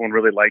 Everyone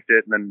really liked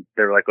it, and then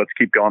they were like, "Let's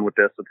keep going with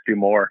this. Let's do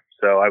more."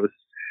 So I was,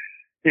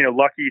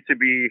 lucky to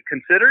be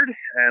considered,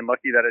 and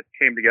lucky that it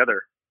came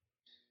together.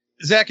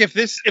 Zach, if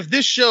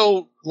this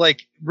show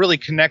like really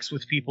connects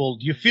with people,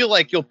 do you feel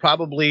like you'll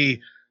probably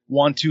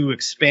want to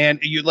expand?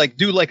 You like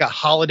do like a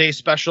holiday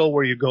special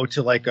where you go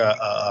to like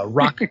a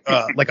rock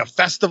like a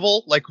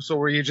festival, like so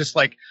where you're just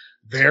like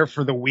there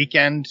for the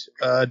weekend,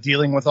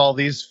 dealing with all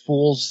these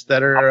fools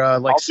that are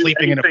I'll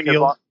sleeping in a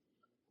field.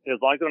 As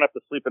long as I don't have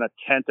to sleep in a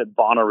tent at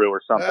Bonnaroo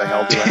or something,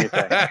 I'll do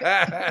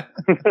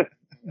anything.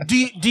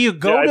 Do you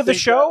go to the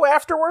show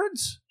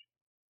afterwards?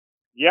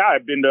 Yeah,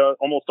 I've been to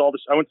almost all the.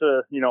 I went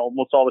to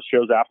almost all the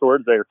shows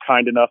afterwards. They were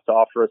kind enough to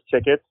offer us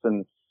tickets,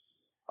 and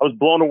I was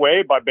blown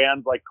away by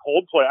bands like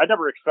Coldplay. I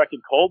never expected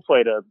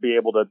Coldplay to be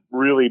able to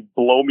really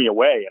blow me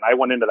away, and I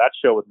went into that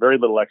show with very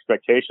little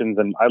expectations,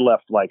 and I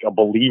left like a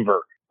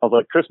believer. I was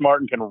like, Chris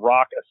Martin can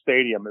rock a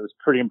stadium. It was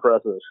pretty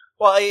impressive.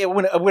 Well,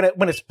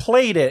 when it's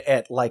played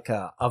at like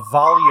a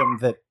volume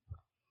that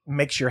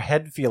makes your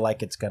head feel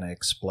like it's going to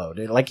explode,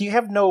 like you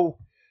have no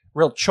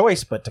real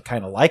choice but to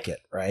kind of like it,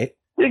 right?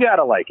 You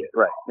gotta like it,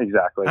 right?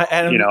 Exactly.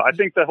 I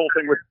think the whole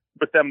thing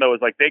with them though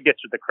is like they get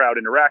the crowd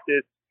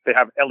interacted. They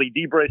have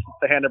LED bracelets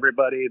to hand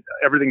everybody.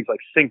 Everything's like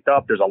synced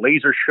up. There's a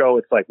laser show.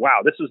 It's like,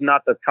 wow, this is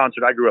not the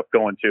concert I grew up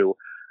going to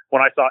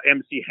when I saw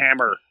MC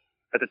Hammer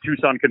at the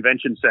Tucson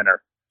Convention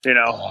Center. This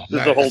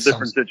is a whole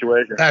different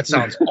situation. That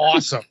sounds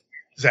awesome,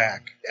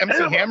 Zach.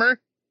 MC Hammer.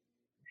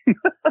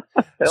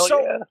 Hell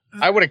yeah.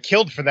 I would have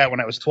killed for that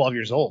when I was 12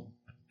 years old.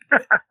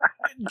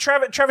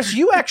 Travis,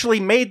 you actually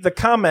made the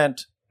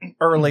comment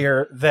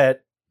earlier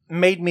that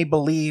made me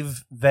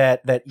believe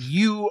that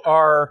you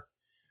are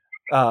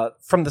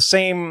from the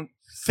same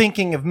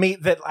thinking of me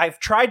that I've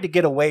tried to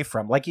get away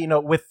from, like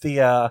with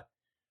the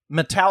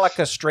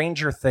Metallica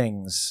Stranger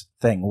Things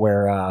thing,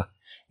 where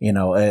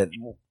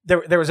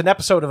there was an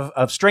episode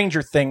of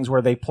Stranger Things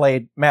where they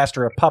played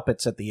Master of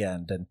Puppets at the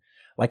end, and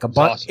like a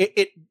bunch, awesome.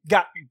 It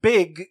got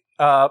big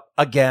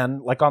again,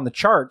 like on the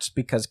charts,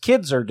 because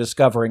kids are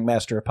discovering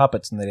Master of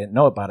Puppets and they didn't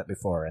know about it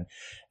before.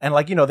 And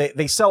like,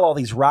 they sell all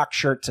these rock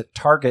shirts at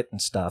Target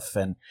and stuff.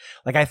 And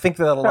like, I think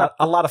that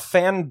a lot of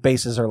fan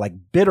bases are like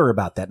bitter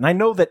about that. And I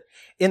know that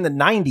in the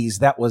 90s,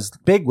 that was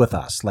big with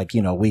us. Like,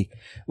 we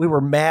were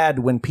mad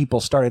when people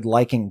started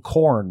liking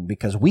Korn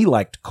because we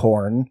liked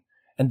Korn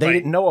and they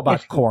didn't know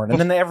about Korn. And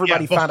then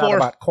everybody found out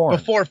about Korn.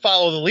 Before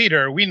Follow the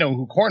Leader, we know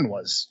who Korn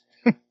was.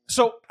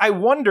 So I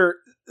wonder,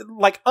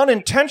 like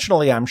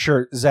unintentionally, I'm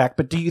sure, Zach,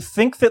 but do you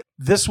think that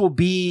this will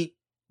be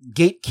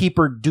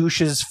Gatekeeper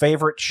Douche's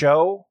favorite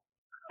show?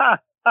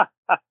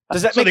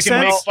 Does that make sense? So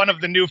they can make fun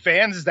of the new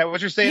fans? Is that what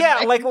you're saying?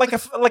 Yeah, like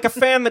a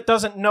fan that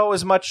doesn't know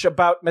as much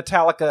about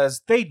Metallica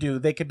as they do.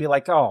 They could be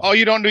like, oh,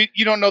 you don't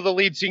know the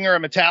lead singer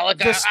of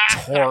Metallica? This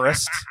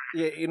tourist,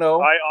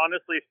 I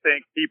honestly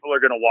think people are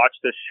going to watch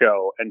this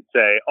show and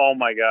say, "Oh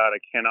my God, I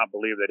cannot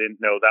believe they didn't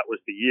know that was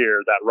the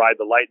year that Ride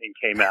the Lightning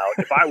came out.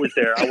 If I was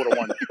there, I would have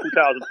won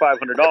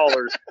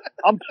 $2,500.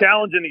 I'm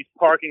challenging these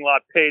parking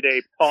lot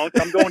payday punks.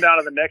 I'm going down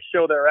to the next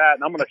show they're at,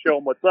 and I'm going to show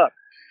them what's up."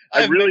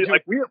 I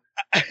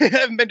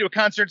haven't been to a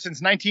concert since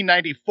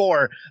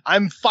 1994.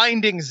 I'm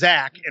finding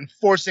Zach and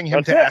forcing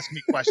him to ask me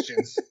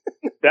questions.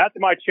 That's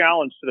my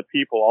challenge to the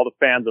people, all the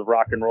fans of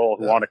rock and roll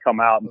who want to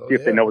come out and see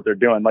if they know what they're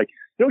doing. Like,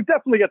 you'll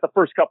definitely get the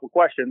first couple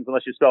questions,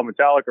 unless you spell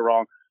Metallica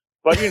wrong.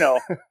 But,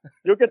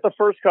 you'll get the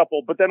first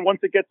couple. But then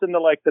once it gets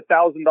into like the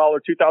 $1,000,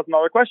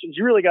 $2,000 questions,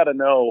 you really got to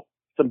know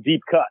some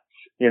deep cuts.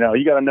 You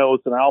got to know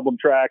some album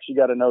tracks. You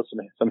got to know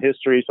some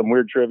history, some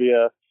weird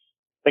trivia,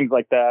 things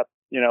like that.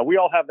 We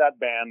all have that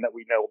band that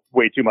we know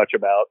way too much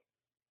about.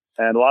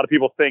 And a lot of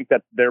people think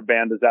that their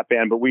band is that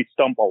band, but we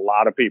stump a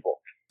lot of people.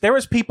 There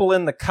was people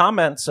in the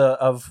comments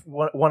of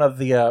one of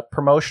the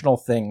promotional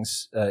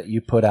things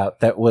you put out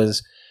that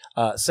was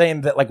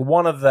saying that like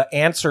one of the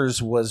answers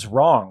was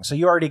wrong. So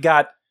you already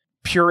got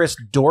purist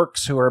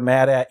dorks who are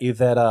mad at you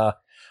that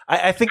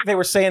I think they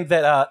were saying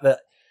that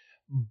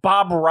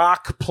Bob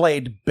Rock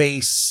played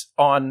bass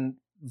on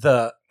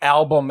the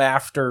album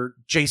after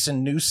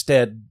Jason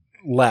Newsted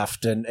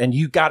left, and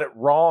you got it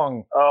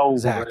wrong. Oh,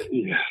 Zach.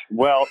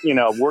 Well,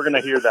 we're going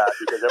to hear that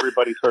because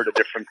everybody's heard a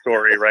different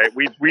story, right?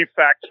 We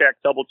fact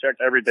checked, double checked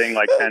everything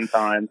like 10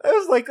 times. I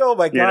was like, oh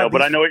my God.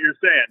 But I know what you're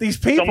saying. These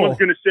people. Someone's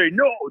going to say,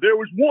 no, there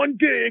was one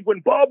gig when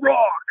Bob Rock.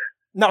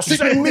 Now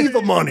send me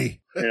the money.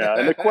 Yeah,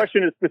 and the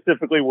question is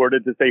specifically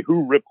worded to say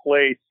who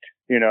replaced,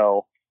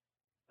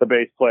 the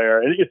bass player.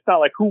 And it's not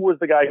like who was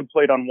the guy who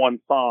played on one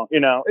song.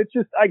 You know, it's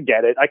just, I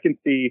get it. I can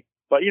see.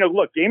 But, you know,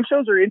 look, game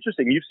shows are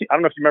interesting. You've seen, I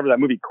don't know if you remember that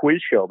movie Quiz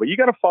Show, but you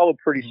got to follow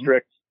pretty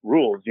strict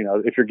rules, you know,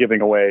 if you're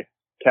giving away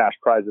cash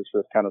prizes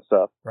for this kind of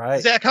stuff.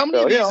 Right. Zach, how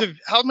many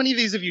of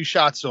these have you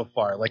shot so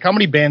far? Like, how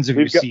many bands have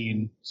you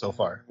seen so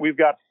far? We've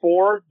got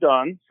 4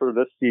 done for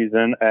this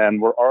season,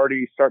 and we're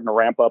already starting to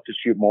ramp up to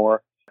shoot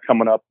more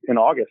coming up in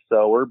August.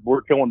 So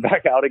we're going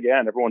back out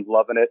again. Everyone's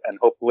loving it, and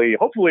hopefully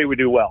we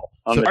do well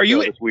on the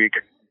show this week.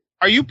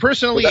 Are you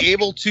personally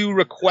able to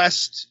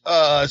request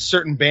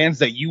certain bands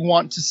that you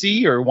want to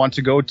see or want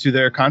to go to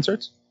their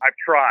concerts? I've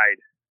tried.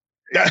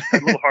 It's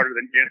a little harder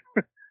than you.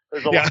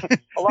 There's a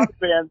lot of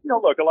bands, you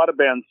know, look, a lot of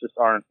bands just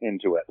aren't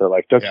into it. They're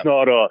like, that's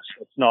not us.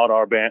 It's not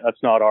our band.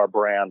 That's not our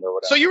brand or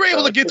whatever. So you were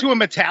able to get to a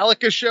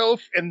Metallica show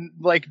and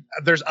like,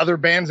 there's other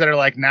bands that are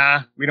like,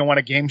 nah, we don't want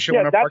a game show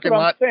in our parking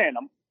lot. I'm saying.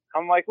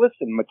 I'm like,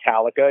 listen,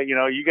 Metallica, you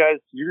know, you guys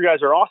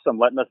are awesome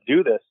letting us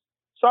do this.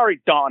 Sorry,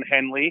 Don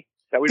Henley,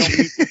 that we don't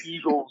meet the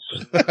Eagles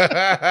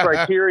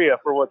criteria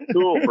for what's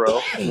cool,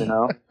 bro. You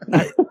know?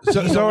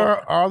 So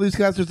are all these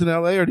concerts in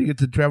LA, or do you get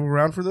to travel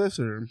around for this,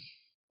 or?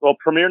 Well,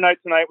 premiere night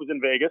tonight was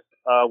in Vegas.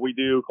 We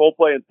do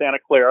Coldplay in Santa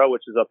Clara,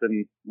 which is up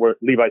in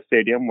Levi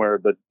Stadium, where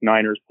the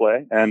Niners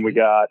play. And we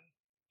got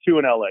 2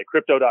 in LA,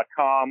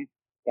 Crypto.com,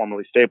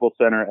 formerly Staples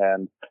Center,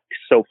 and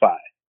SoFi.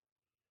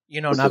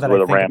 You know, now that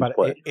I think about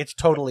it, it's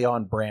totally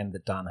on brand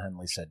that Don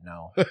Henley said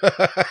no.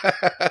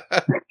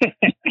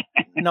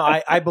 No,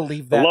 I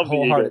believe that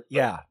wholeheartedly.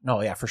 Yeah,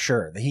 for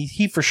sure.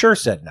 He for sure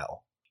said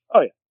no.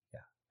 Oh,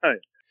 yeah.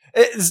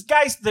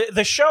 Guys,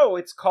 the show,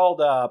 it's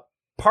called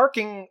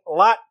Parking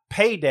Lot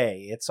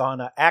Payday. It's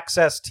on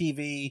Access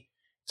TV.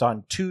 It's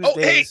on Tuesdays. Oh,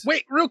 hey,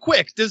 wait, real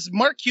quick. Does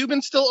Mark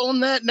Cuban still own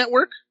that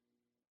network?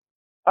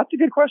 That's a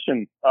good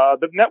question.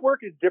 The network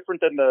is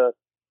different than the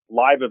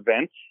live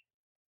events.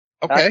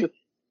 Okay.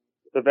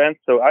 Events.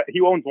 So he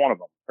owns one of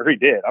them, or he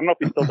did. I don't know if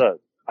he still does.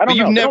 I don't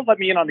know. They don't let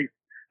me in on these.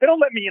 They don't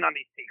let me in on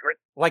these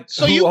secrets. Like,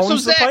 so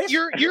Zach,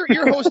 you're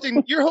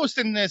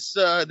hosting this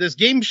this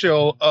game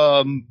show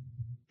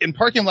in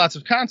parking lots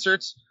of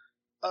concerts.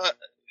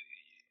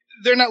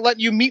 They're not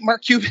letting you meet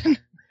Mark Cuban.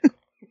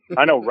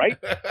 I know, right?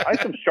 I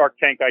have some Shark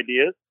Tank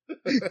ideas.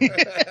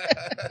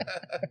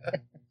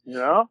 You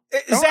know,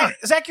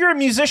 Zach, you're a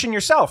musician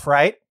yourself,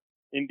 right?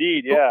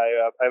 Indeed, yeah.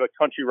 I have a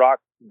country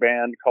rock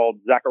band called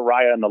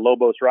Zachariah and the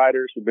Lobos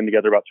Riders. We've been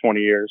together about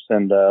 20 years,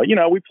 and you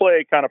know, we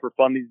play kind of for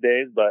fun these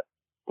days, but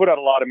put out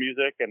a lot of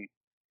music and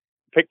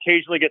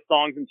occasionally get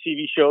songs in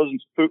TV shows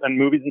and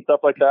movies and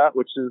stuff like that,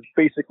 which is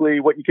basically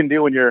what you can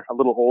do when you're a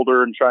little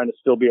older and trying to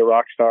still be a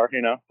rock star,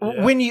 you know?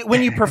 Yeah. When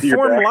you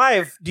perform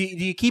live, do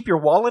you keep your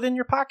wallet in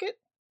your pocket?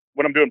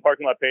 When I'm doing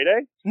Parking Lot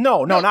Payday? No.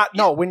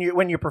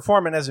 When you're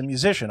performing as a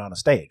musician on a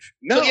stage.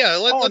 No. So yeah,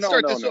 let's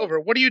start this over.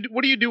 What do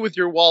you do with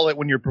your wallet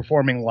when you're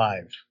performing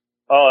live?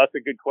 Oh, that's a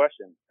good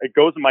question. It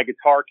goes in my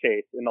guitar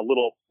case in a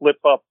little flip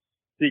up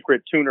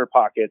secret tuner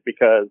pocket,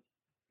 because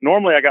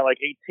normally I got like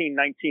 $18,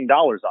 $19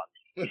 on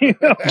me. You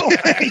know?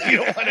 You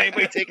don't want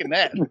anybody taking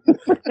that.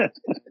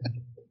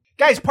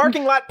 Guys,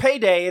 Parking Lot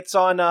Payday, it's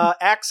on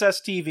Access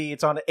TV.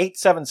 It's on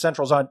 8/7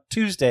 Central's on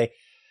Tuesday.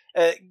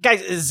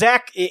 Guys,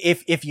 Zach,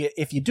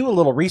 if you do a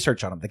little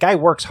research on him, the guy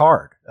works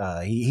hard.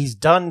 He's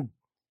done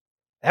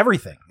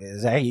everything.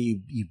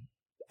 You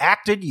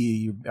acted,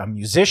 you're a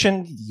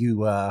musician,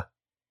 you've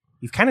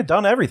kind of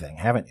done everything,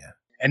 haven't you?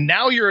 And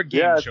now you're a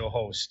game show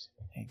host.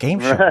 Game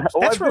show host.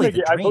 That's really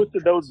the dream. I've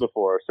hosted those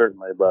before,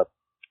 certainly, but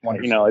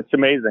wonderful. You know, it's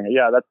amazing.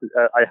 Yeah,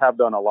 I have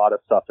done a lot of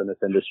stuff in this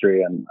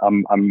industry, and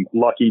I'm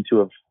lucky to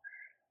have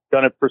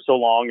done it for so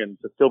long and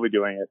to still be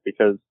doing it,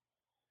 because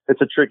it's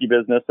a tricky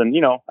business. And,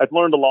 you know, I've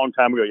learned a long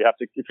time ago, you have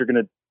to, if you're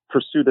going to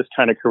pursue this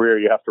kind of career,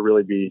 you have to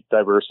really be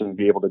diverse and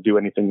be able to do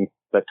anything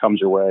that comes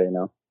your way, you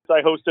know. So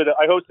I hosted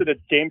a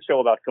game show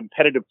about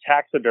competitive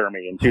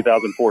taxidermy in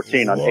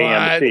 2014 on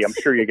AMC. I'm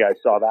sure you guys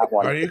saw that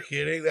one. Are you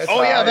kidding? That's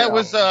that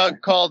was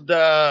called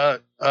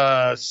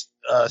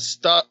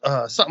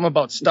something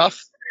about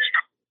stuff.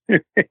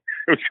 It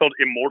was called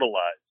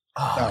Immortalized.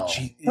 Oh,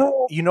 gee.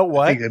 You know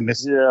what?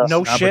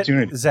 No shit,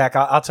 Zach.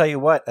 I'll tell you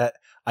what.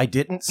 I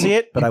didn't see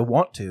it, but I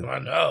want to. I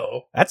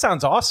know. That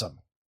sounds awesome.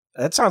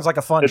 That sounds like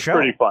a fun show. It's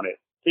pretty funny.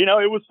 You know,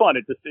 it was fun.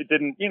 It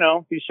didn't, you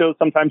know, these shows,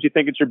 sometimes you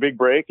think it's your big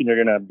break and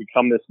you're going to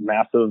become this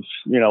massive,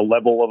 you know,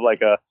 level of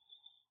like a,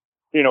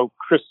 you know,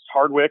 Chris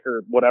Hardwick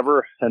or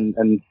whatever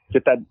and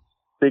get that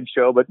big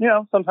show. But, you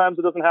know, sometimes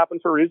it doesn't happen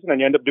for a reason and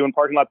you end up doing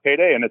Parking Lot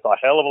Payday and it's a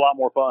hell of a lot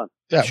more fun.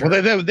 Yeah. Sure.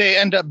 Well, they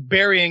end up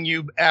burying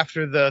you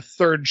after the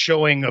third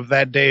showing of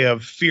that day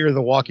of Fear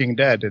the Walking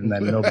Dead, and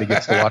then nobody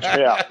gets to watch it.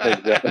 Yeah,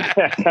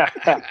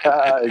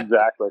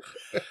 exactly.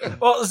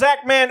 Well,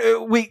 Zach,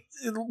 man, we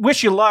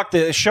wish you luck.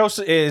 The show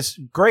is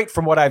great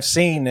from what I've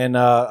seen, and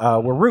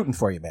we're rooting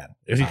for you, man.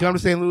 If you come to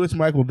St. Louis,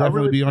 Mike will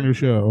definitely be on your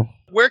show.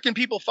 Where can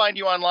people find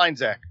you online,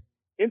 Zach?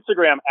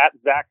 Instagram at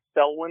Zach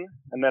Selwyn.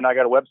 And then I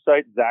got a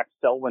website,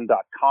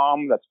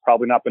 ZachSelwyn.com. That's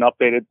probably not been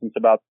updated since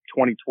about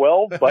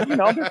 2012, but there's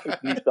some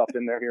new stuff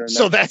in there here and there.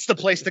 So that's the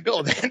place to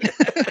go then.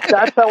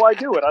 That's how I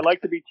do it. I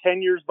like to be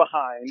 10 years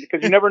behind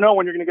because you never know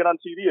when you're going to get on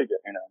TV again,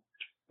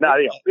 Now,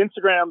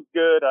 Instagram's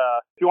good.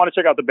 If you want to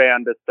check out the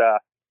band, it's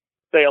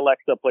say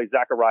Alexa play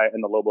Zachariah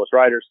and the Lobos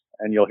Riders,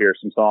 and you'll hear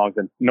some songs,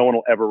 and no one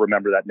will ever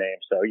remember that name.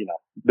 So,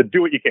 but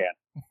do what you can.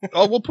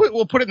 Oh, we'll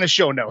put it in the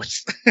show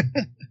notes.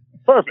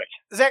 Perfect.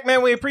 Zach,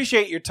 man, we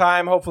appreciate your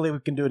time. Hopefully we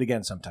can do it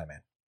again sometime, man.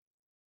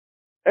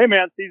 Hey,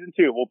 man, season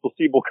 2. We'll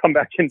see. We'll come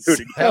back and do it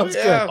again. Sounds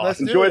good. Let's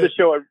Enjoy the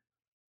show.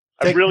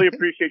 I really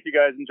appreciate you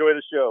guys. Enjoy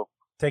the show.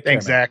 Thanks,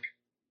 care, Zach.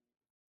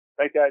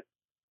 Thanks, guys.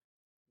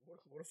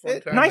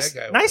 Nice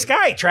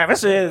guy,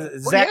 Travis.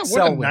 Zach what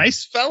Selwyn. a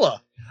nice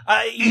fella.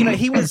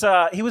 He was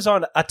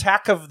on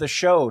Attack of the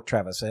Show,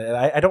 Travis.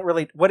 I don't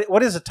really.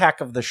 What is Attack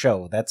of the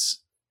Show?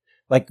 That's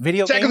like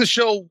video Attack games? of the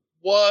Show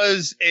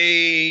was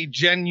a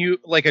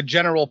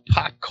general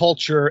pop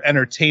culture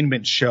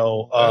entertainment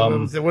show.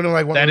 It wasn't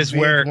like one that of is those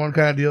where one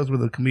kind of deals where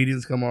the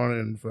comedians come on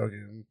and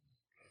fucking.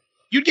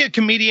 You'd get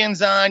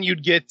comedians on,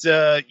 you'd get,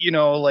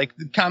 like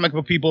comic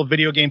book people,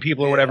 video game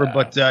people or whatever,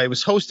 but it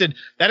was hosted.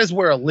 That is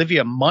where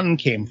Olivia Munn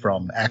came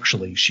from,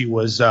 actually. She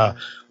was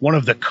one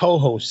of the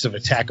co-hosts of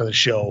Attack of the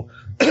Show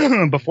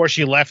before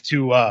she left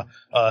to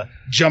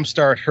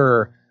jumpstart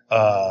her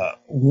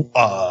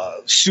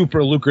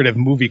super lucrative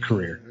movie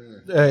career.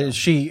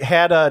 She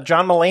had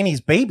John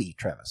Mulaney's baby,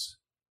 Travis.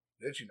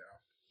 Did you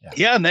know?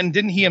 Yeah, and then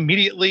didn't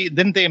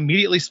they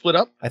immediately split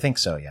up? I think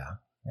so, yeah.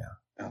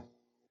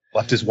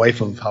 Left his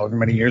wife of however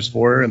many years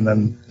for her, and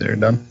then they're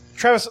done.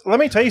 Travis, let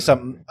me tell you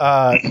something.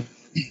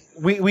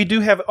 We do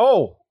have.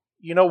 Oh,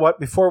 you know what?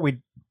 Before we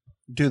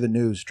do the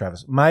news,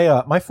 Travis, my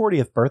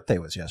 40th birthday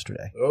was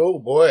yesterday. Oh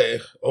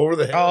boy, over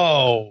the head.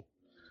 Oh,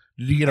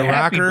 did you get a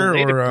happy rocker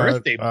belated or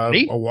birthday,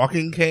 buddy. a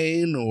walking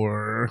cane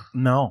or?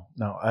 No.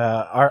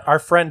 Our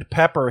friend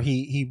Pepper,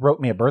 he wrote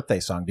me a birthday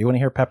song. Do you want to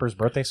hear Pepper's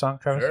birthday song,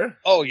 Travis? Sure.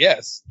 Oh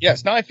yes.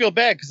 Now I feel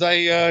bad because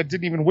I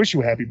didn't even wish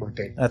you a happy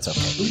birthday. That's okay.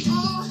 We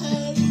all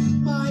hate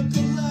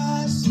Michael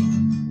Less.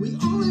 We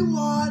only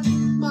want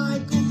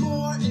Michael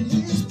Moore in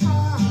his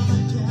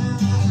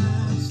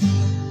podcast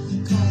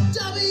called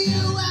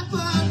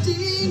WFOD.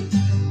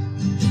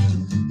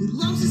 He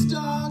loves his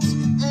dogs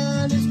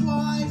and his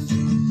wife.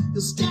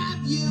 He'll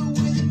stab you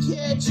with a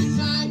kitchen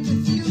knife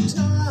if you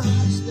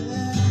touch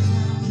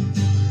them.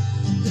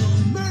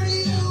 He'll murder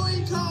you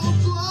in cold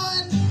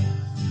blood.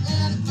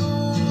 And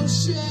oh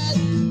shit,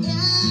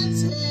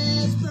 it's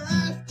his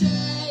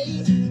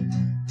birthday.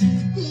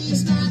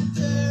 He's not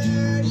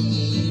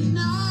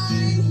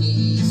 39,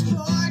 he's 40.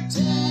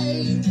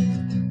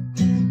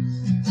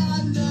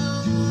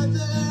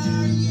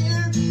 Another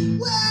year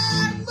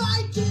where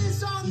Mike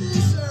is on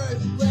this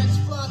earth. Let's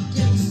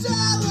fucking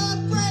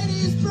celebrate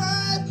his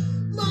birth,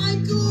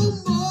 Michael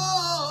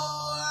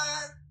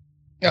Moore.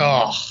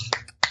 Oh,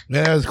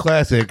 Yeah, that was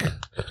classic.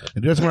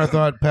 And just when I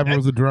thought Pepper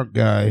was a drunk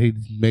guy, he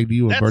made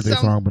you a birthday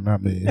song, but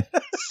not me.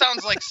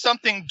 sounds like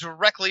something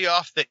directly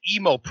off the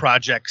Emo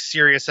Project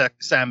Sirius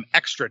XM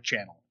Extra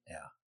channel.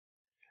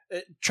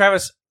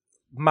 Travis,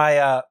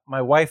 my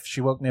wife, she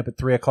woke me up at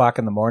 3:00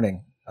 in the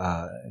morning,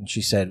 and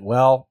she said,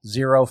 "Well,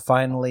 Zero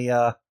finally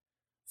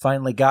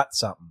got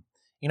something."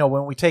 You know,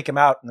 when we take him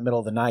out in the middle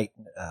of the night,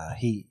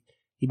 he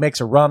makes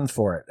a run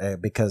for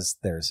it because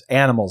there's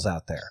animals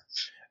out there.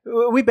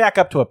 We back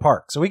up to a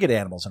park, so we get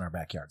animals in our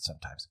backyard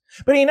sometimes,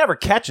 but he never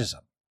catches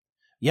them.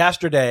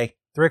 Yesterday,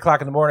 3:00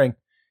 in the morning,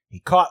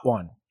 he caught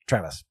one,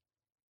 Travis,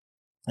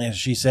 and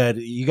she said,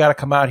 "You got to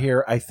come out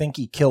here. I think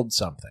he killed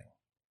something."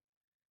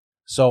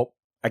 So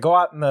I go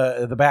out in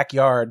the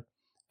backyard,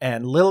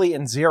 and Lily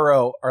and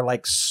Zero are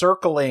like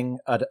circling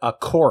a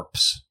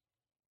corpse.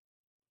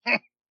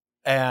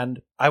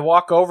 And I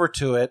walk over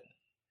to it,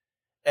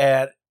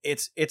 and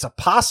it's a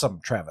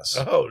possum, Travis.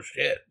 Oh,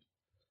 shit.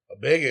 A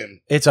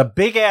biggin. It's a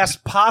big-ass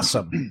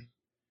possum.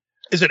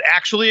 Is it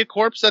actually a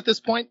corpse at this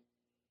point?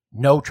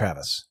 No,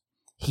 Travis.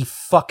 He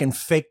fucking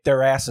faked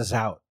their asses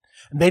out.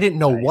 And they didn't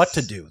know what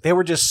to do. They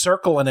were just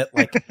circling it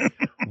like,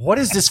 what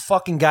is this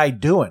fucking guy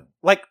doing?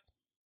 Like,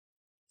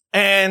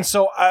 and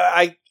so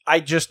I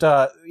just,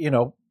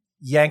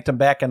 yanked him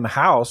back in the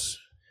house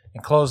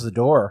and closed the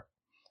door.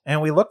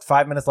 And we looked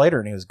 5 minutes later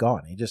and he was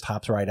gone. He just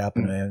hops right up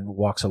and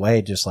walks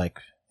away just like,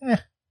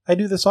 I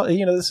do this all,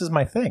 this is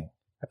my thing.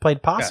 I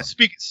played possum.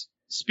 Yeah,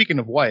 speaking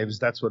of wives,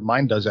 that's what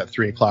mine does at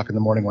 3:00 in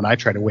the morning when I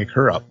try to wake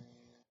her up.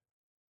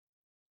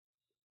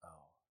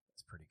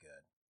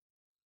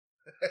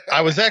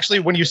 I was actually,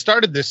 when you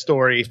started this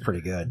story, it's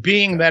pretty good.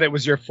 Being that it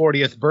was your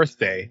 40th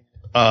birthday,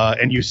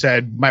 and you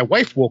said, my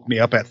wife woke me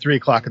up at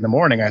 3:00 in the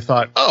morning, I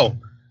thought, oh,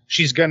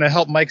 she's going to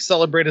help Mike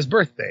celebrate his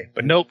birthday.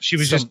 But nope, she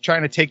was just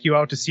trying to take you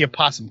out to see a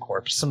possum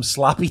corpse. Some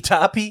sloppy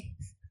toppy?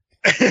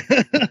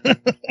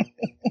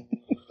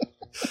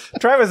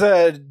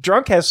 Travis,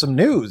 Drunk has some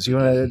news. You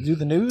want to do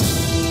the news?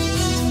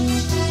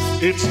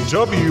 It's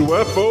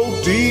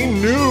WFOD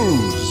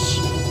News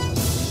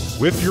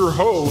with your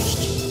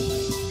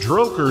host,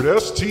 Drunkard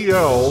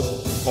STL,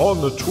 on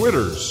the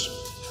Twitters.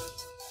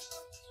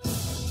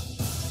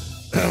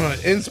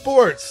 In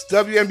sports,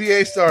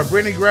 WNBA star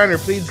Brittany Griner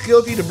pleads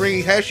guilty to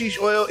bringing hashish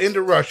oil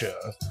into Russia,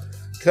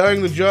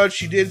 telling the judge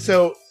she did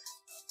so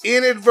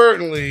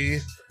inadvertently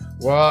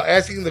while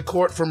asking the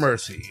court for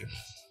mercy.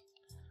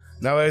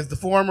 Now, as the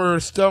former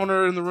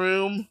stoner in the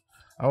room,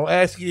 I will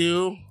ask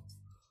you,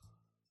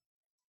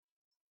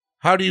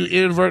 how do you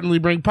inadvertently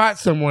bring pot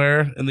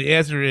somewhere? And the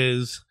answer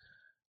is,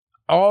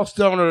 all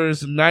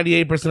stoners,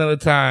 98% of the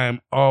time,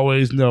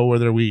 always know where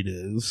their weed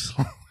is.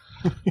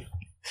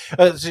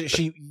 So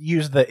she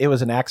used it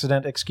was an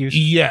accident excuse?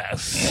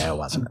 Yes. Yeah, it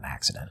wasn't an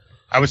accident.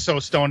 I was so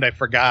stoned I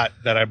forgot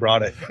that I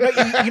brought it.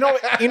 You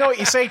know what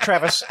you say,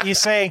 Travis? You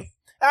say,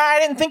 I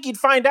didn't think you'd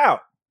find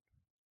out.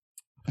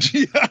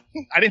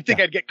 I didn't think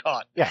I'd get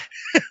caught. Yeah.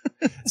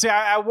 See,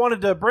 I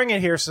wanted to bring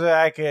it here so that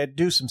I could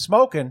do some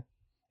smoking,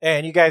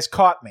 and you guys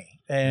caught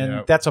me,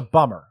 and that's a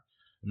bummer.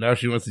 Now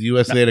she wants the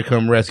USA to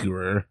come rescue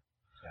her,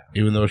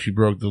 even though she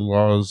broke the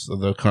laws of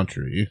the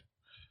country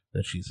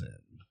that she's in.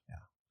 Yeah.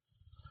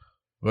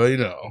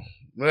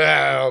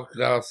 Well,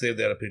 I'll save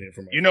that opinion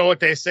for myself. You know what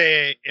they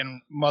say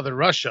in Mother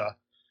Russia?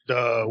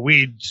 The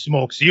weed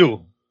smokes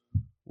you.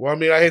 Well, I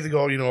mean, I hate to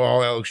go,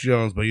 all Alex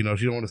Jones, but, she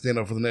don't want to stand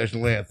up for the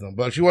national anthem.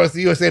 But she wants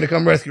the USA to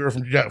come rescue her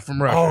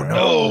from Russia. Oh,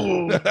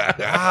 no.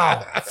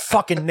 Wow.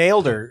 Fucking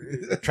nailed her.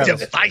 Travis.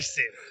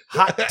 Divisive.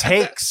 Hot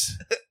takes.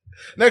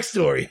 Next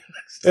story.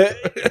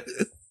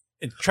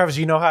 Travis,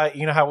 you know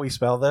how we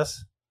spell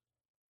this?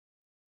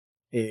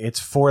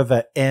 It's for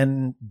the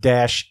N-EWS.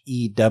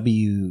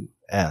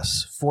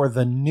 For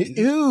the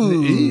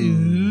news.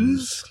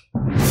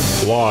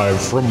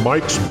 Live from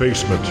Mike's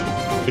basement,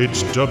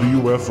 it's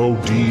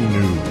WFOD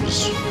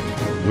News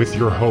with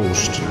your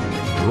host,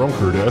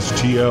 Drunkard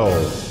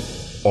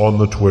STL, on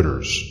the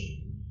Twitters.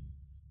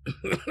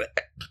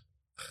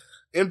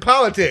 In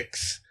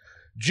politics,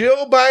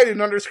 Jill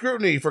Biden under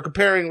scrutiny for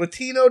comparing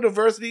Latino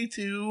diversity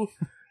to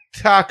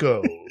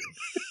tacos.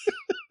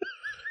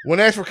 When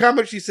asked for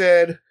comment, she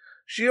said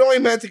she only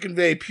meant to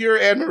convey pure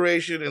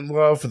admiration and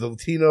love for the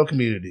Latino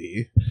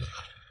community.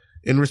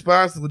 In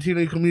response, the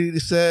Latino community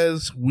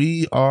says,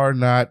 we are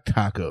not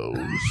tacos.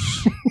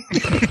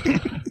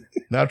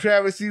 Now,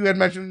 Travis, you had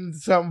mentioned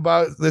something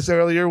about this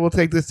earlier. We'll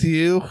take this to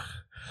you.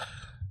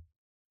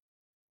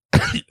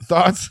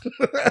 Thoughts?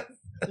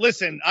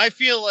 Listen, I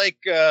feel like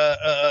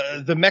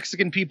the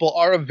Mexican people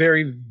are a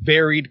very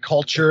varied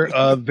culture,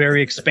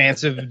 very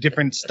expansive,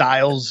 different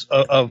styles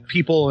of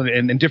people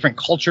and different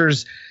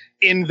cultures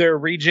in their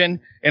region.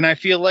 And I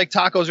feel like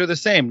tacos are the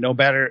same. No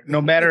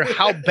matter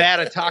how bad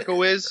a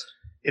taco is,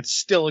 it's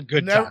still a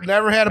good taco.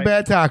 Never had a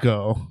bad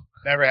taco.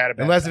 Never had a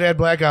bad Unless taco. it had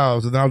black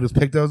olives, and then I'll just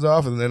pick those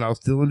off, and then I'll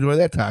still enjoy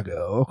that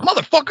taco.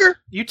 Motherfucker!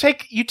 You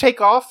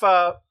take off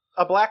a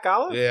black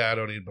olive? Yeah, I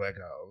don't eat black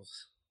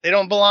olives. They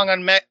don't belong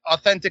on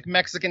authentic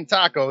Mexican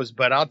tacos,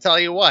 but I'll tell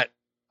you what.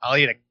 I'll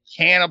eat a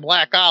can of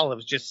black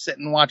olives just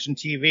sitting watching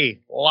TV.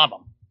 Love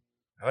them.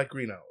 I like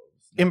green olives.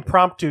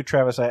 Impromptu,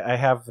 Travis. I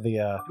have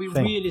the We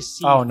thing. really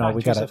see. Oh no,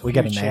 we got factors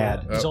an of ad.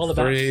 future. It's all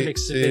about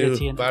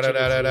flexibility and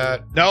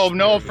agility.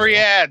 No free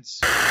ads.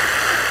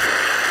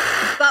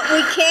 But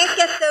we can't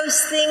get those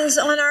things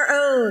on our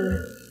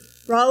own.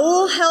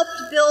 Raul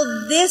helped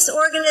build this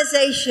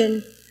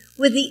organization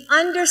with the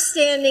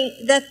understanding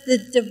that the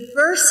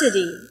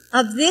diversity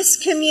of this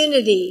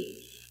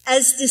community,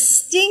 as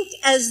distinct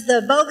as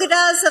the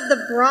Bogotas of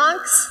the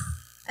Bronx,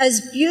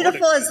 as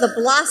beautiful as the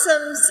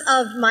blossoms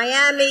of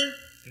Miami,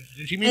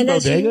 Did she mean and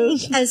as bodegas?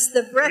 unique as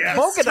the breakfast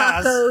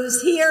Bogotas.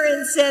 tacos here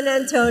in San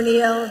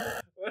Antonio,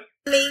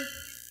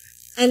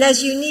 and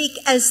as unique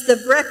as the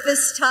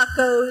breakfast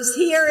tacos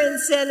here in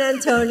San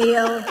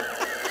Antonio,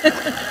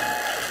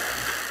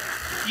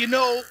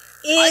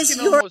 I can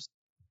almost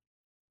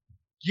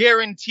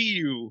guarantee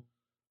you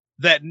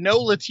that no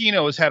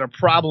Latinos had a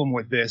problem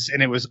with this,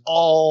 and it was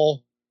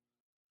all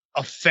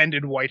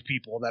offended white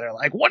people that are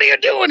like, what are you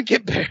doing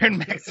comparing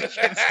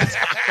Mexicans to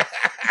tacos?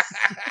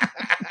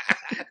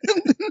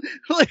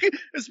 Like,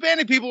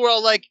 Hispanic people were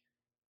all like,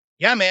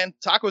 yeah, man,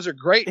 tacos are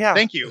great. Yeah.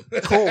 Thank you.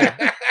 Cool.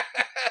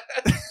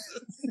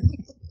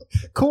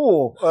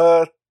 Cool.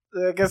 I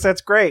guess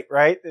that's great,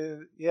 right?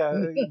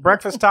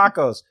 Breakfast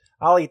tacos.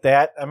 I'll eat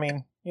that. I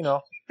mean, I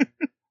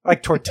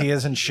like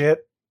tortillas and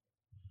shit.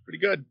 Pretty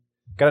good.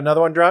 Got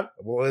another one, Drunk?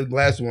 Well,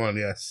 last one,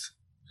 yes.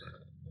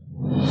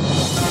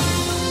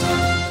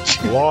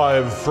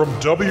 Live from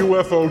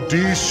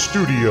WFOD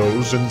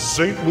Studios in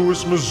St.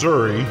 Louis,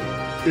 Missouri,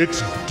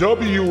 it's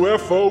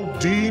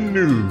WFOD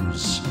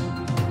News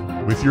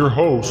with your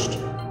host,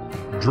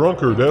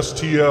 Drunkard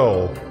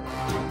STL,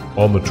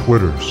 on the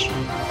Twitters.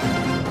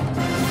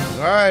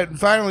 All right, and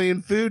finally,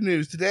 in food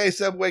news, today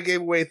Subway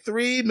gave away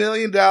 $3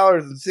 million in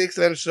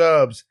 6-inch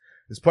subs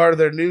as part of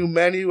their new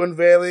menu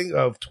unveiling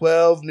of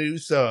 12 new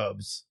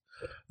subs,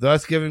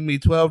 thus giving me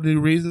 12 new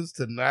reasons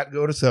to not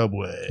go to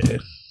Subway.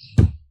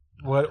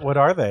 What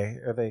are they?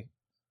 Are they?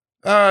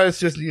 It's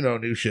just,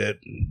 new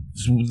shit.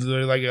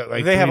 They're like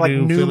they have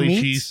new Philly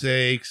meats?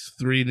 cheesesteaks,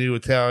 3 new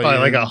Italians.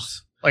 Probably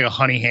like a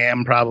honey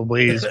ham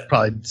probably is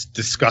probably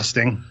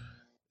disgusting.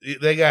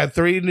 They got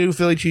 3 new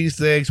Philly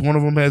cheesesteaks. One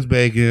of them has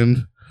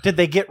bacon. Did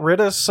they get rid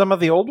of some of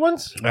the old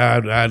ones?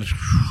 I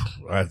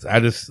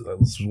just,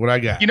 this is what I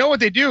got. You know what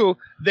they do?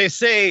 They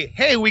say,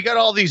 hey, we got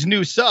all these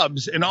new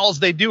subs, and all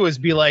they do is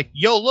be like,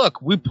 yo,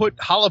 look, we put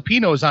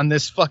jalapenos on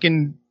this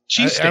fucking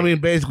cheesesteak. I mean,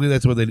 basically,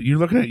 that's what they do. You're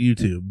looking at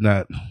YouTube,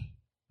 not...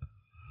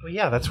 Well,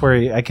 yeah, that's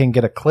where I can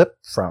get a clip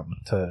from.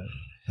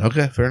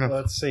 Okay, fair enough.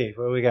 Let's see.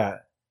 What do we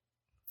got?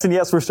 And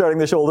yes, we're starting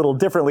the show a little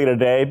differently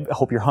today. I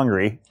hope you're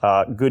hungry.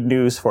 Good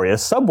news for you.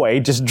 Subway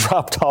just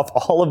dropped off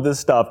all of this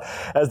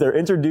stuff as they're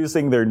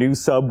introducing their new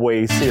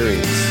Subway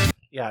series.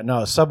 Yeah,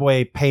 no,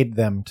 Subway paid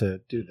them to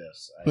do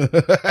this.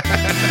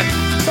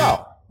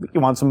 So, you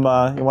want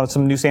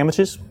some new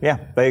sandwiches? Yeah,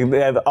 they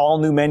have an all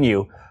new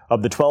menu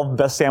of the 12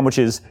 best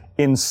sandwiches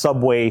in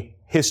Subway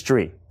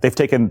history. They've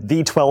taken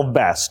the 12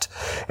 best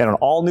and an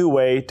all new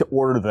way to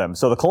order them.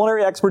 So the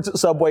culinary experts at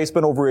Subway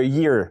spent over a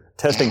year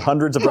testing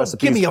hundreds of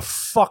recipes. Give me a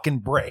fucking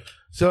break.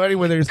 So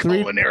anyway, there's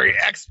culinary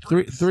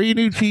experts. Three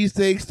new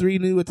cheesesteaks, 3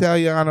 new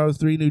Italianos,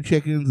 3 new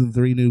chickens, and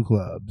 3 new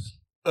clubs.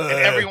 And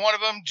every one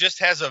of them just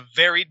has a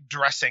varied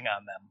dressing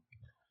on them.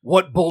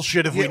 What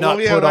bullshit have we not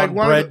put on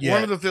one bread of yet?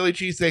 One of the Philly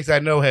cheesesteaks I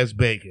know has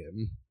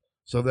bacon.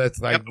 So that's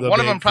like one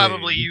of them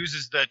probably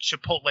uses the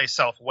Chipotle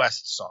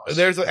Southwest sauce.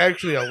 There's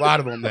actually a lot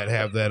of them that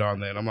have that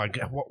on there. I'm like,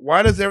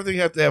 why does everything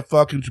have to have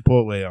fucking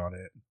Chipotle on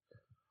it?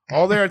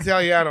 All their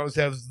Italianos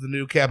have the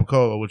new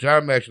Capicola, which I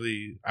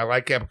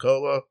like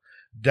Capicola.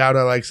 Doubt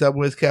I like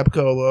Subway's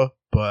Capicola,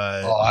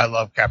 but I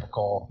love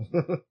Capicola.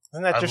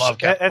 Isn't that just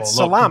that's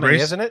salami,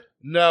 isn't it?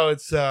 No,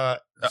 it's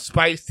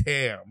spiced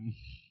ham.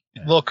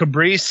 Little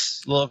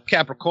Cabrice, little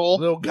Capricola,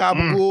 little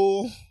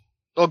Gabagool,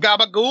 little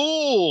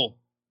Gabagool.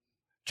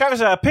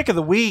 Travis, pick of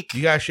the week.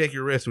 You gotta shake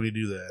your wrist when you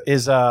do that.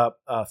 Is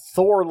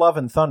Thor: Love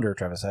and Thunder,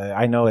 Travis.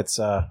 I know it's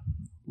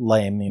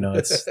lame,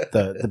 it's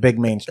the big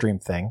mainstream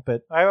thing,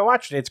 but I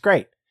watched it. It's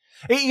great.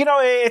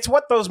 It's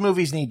what those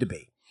movies need to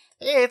be.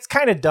 It's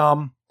kind of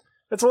dumb.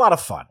 It's a lot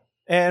of fun,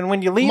 and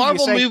when you leave, you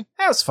say,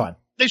 that was fun.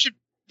 They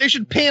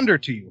should pander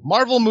to you.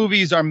 Marvel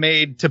movies are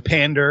made to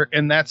pander,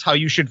 and that's how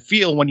you should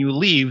feel when you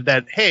leave.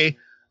 That hey,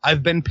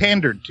 I've been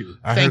pandered to.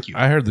 Thank you.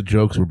 I heard the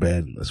jokes were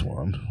bad in this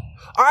one.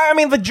 I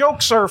mean, the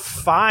jokes are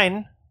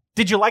fine.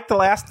 Did you like the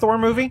last Thor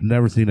movie?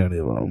 Never seen any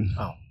of them.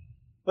 Oh,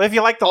 well, if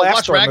you like the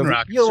last Thor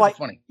Ragnarok,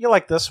 movie, you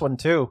like this one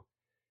too.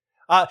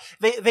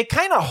 They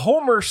kind of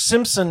Homer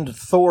Simpsoned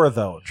Thor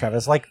though,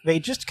 Travis. Like they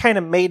just kind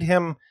of made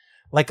him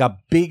like a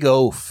big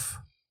oaf.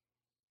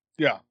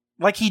 Yeah,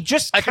 like he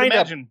just kind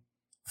of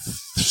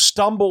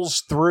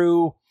stumbles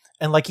through,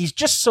 and like he's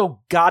just so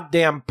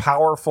goddamn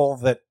powerful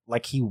that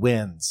like he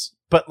wins.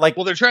 But like,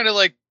 well, they're trying to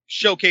like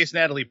showcase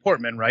Natalie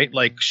Portman, right?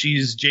 Like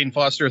she's Jane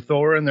Foster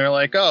Thor, and they're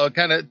like, oh,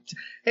 kind of,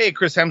 hey,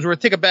 Chris Hemsworth,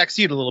 take a back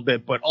seat a little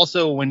bit, but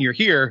also when you're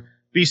here,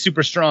 be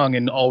super strong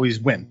and always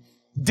win.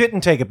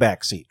 Didn't take a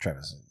back seat,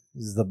 Travis.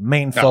 This is the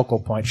main focal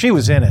point. She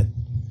was in it.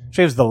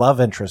 She was the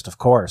love interest, of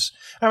course.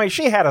 I mean,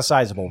 she had a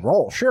sizable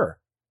role, sure.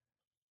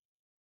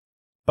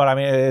 But I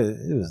mean,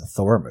 it was a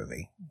Thor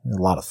movie. There's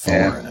a lot of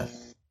Thor in it.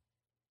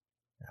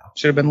 Yeah.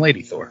 Should have been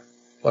Lady Thor.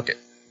 Fuck it.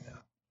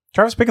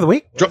 Travis, pick of the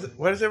week?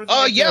 What is everything?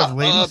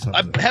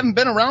 I haven't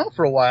been around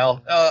for a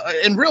while.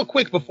 And real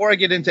quick, before I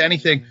get into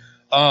anything,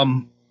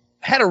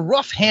 had a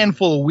rough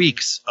handful of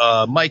weeks.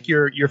 Mike,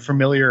 you're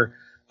familiar.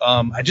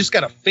 I just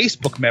got a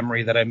Facebook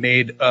memory that I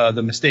made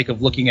the mistake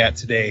of looking at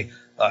today.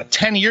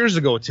 10 years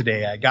ago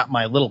today, I got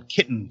my little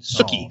kitten,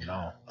 Suki.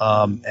 Oh,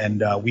 no.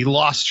 And we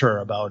lost her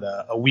about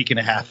a week and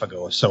a half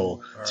ago.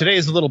 So today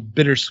is a little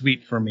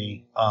bittersweet for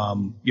me,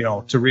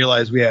 to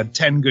realize we had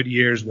 10 good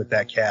years with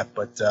that cat,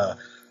 but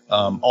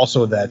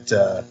also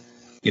that,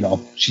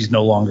 she's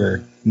no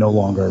longer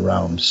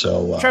around.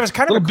 So Travis,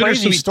 kind of a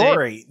crazy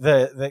story.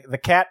 The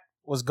cat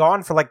was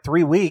gone for like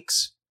 3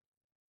 weeks.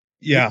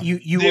 Yeah.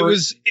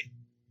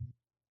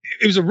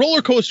 It was a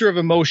roller coaster of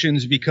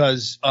emotions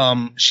because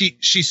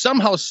she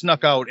somehow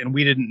snuck out and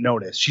we didn't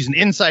notice. She's an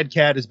inside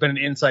cat, has been an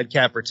inside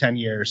cat for 10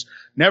 years,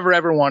 never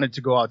ever wanted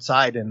to go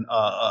outside, and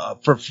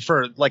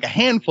for like a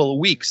handful of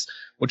weeks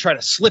would try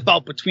to slip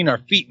out between our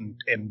feet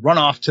and run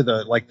off to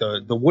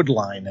the wood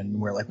line,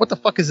 and we're like, what the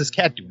fuck is this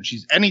cat doing?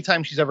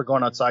 Anytime she's ever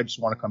gone outside, just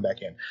want to come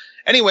back in.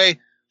 Anyway,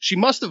 she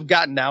must have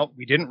gotten out.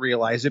 We didn't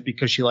realize it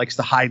because she likes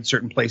to hide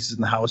certain places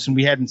in the house, and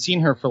we hadn't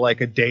seen her for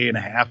like a day and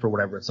a half or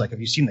whatever. It's like,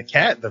 have you seen the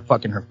cat?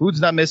 Her food's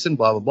not missing,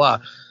 blah, blah, blah.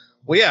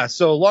 Well, yeah.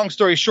 So long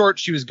story short,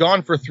 she was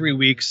gone for 3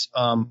 weeks.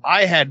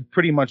 I had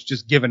pretty much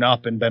just given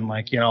up and been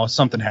like,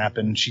 something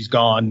happened. She's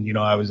gone.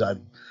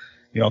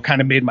 I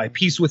kind of made my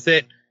peace with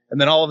it. And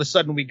then all of a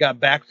sudden we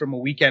got back from a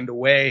weekend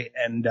away,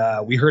 and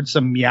we heard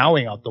some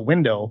meowing out the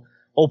window.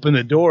 Open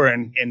the door,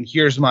 and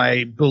here's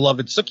my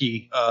beloved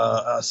Suki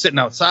sitting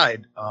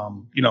outside.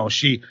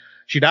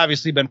 She'd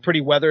obviously been pretty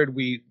weathered.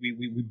 We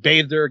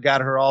bathed her, got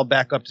her all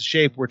back up to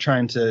shape. We're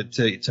trying to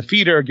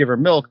feed her, give her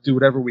milk, do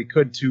whatever we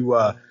could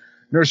to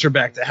nurse her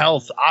back to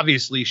health.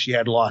 Obviously, she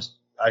had lost.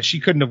 She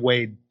couldn't have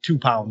weighed 2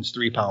 pounds,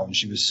 3 pounds.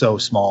 She was so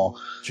small.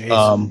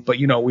 But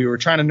we were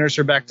trying to nurse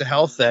her back to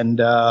health, and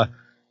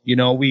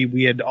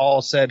we had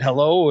all said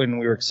hello, and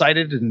we were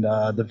excited. And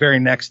the very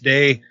next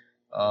day,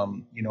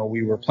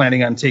 We were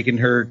planning on taking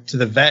her to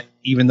the vet,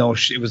 even though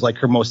it was like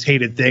her most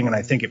hated thing. And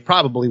I think it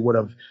probably would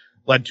have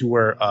led to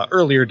her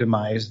earlier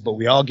demise. But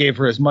we all gave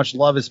her as much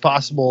love as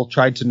possible,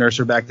 tried to nurse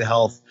her back to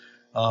health.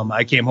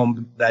 I came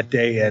home that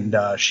day and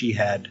she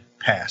had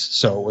passed.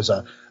 So it was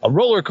a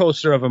roller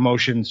coaster of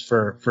emotions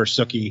for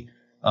Suki.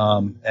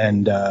 Our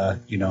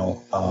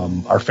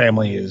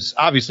family is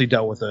obviously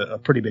dealt with a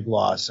pretty big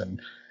loss.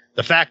 And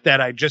the fact that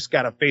I just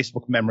got a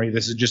Facebook memory,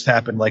 this has just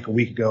happened like a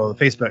week ago.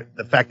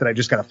 The fact that I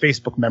just got a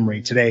Facebook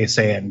memory today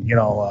saying,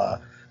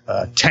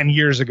 10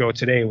 years ago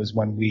today was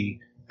when we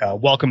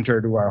welcomed her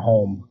to our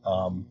home.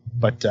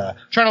 But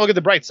trying to look at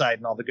the bright side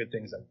and all the good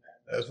things that we've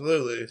had.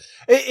 Absolutely.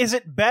 Is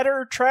it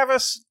better,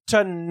 Travis,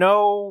 to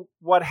know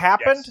what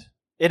happened? Yes.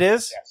 It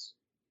is? Yes.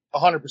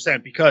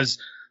 100%. Because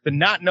the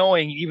not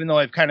knowing, even though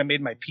I've kind of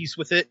made my peace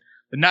with it,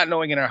 the not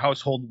knowing in our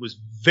household was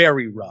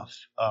very rough.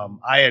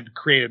 I had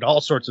created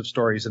all sorts of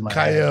stories in my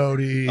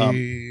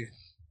Coyote.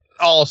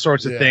 all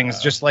sorts of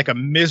things, just like a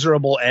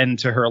miserable end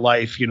to her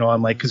life.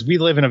 I'm like, because we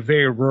live in a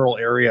very rural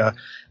area.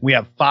 We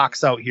have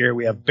fox out here.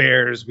 We have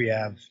bears. We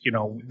have,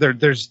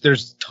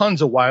 there's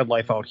tons of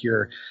wildlife out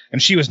here. And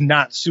she was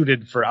not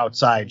suited for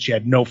outside. She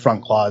had no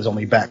front claws,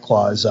 only back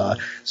claws.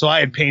 So I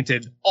had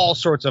painted all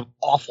sorts of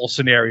awful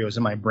scenarios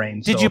in my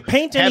brain. Did you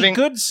paint any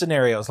good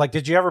scenarios? Like,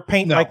 did you ever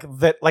paint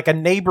like a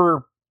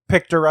neighbor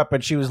picked her up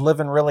and she was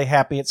living really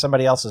happy at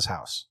somebody else's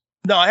house?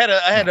 No, I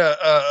had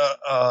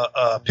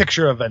a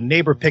picture of a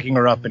neighbor picking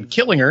her up and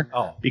killing her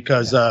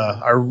because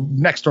our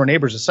next door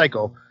neighbor's a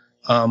psycho.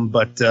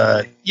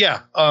 So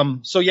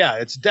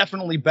it's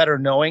definitely better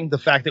knowing the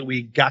fact that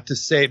we got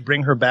to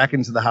bring her back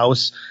into the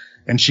house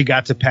and she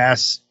got to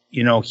pass,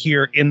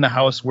 here in the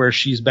house where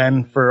she's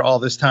been for all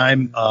this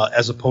time,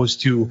 as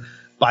opposed to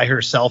by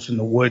herself in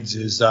the woods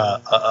is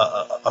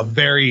a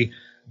very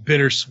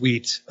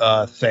bittersweet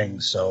thing.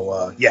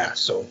 So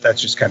so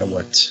that's just kind of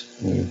what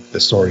the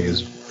story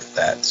is.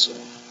 That so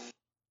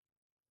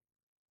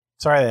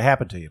sorry that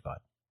happened to you, bud.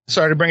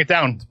 Sorry to bring it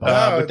down,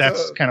 but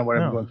that's kind of what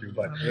I'm going through.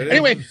 But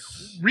anyway,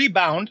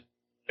 rebound,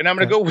 and I'm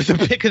going to go with the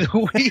pick of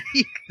the week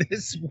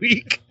this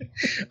week.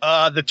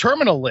 The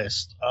Terminal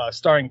List,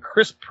 starring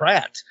Chris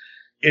Pratt.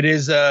 It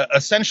is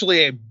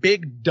essentially a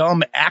big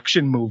dumb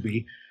action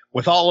movie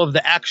with all of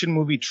the action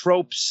movie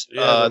tropes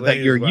that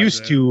you're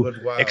used to,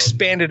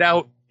 expanded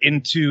out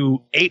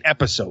into 8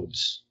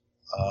 episodes.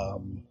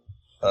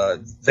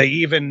 They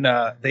even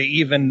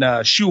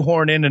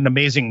shoehorn in an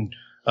amazing,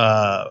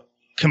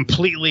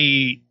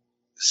 completely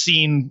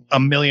seen a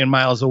million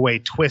miles away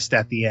twist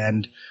at the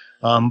end.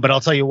 But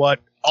I'll tell you what,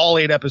 all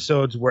 8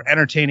 episodes were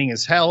entertaining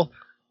as hell.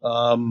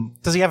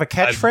 Does he have a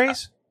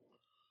catchphrase?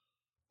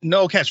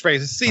 No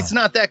catchphrase. It's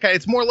not that kind.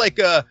 It's more like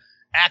a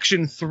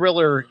action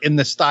thriller in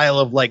the style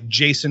of like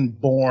Jason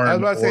Bourne. I was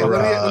about to say,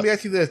 let me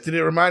ask you this: did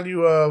it remind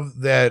you of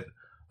that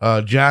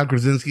John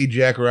Krasinski,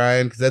 Jack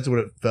Ryan? Because that's what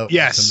it felt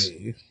like to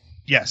me.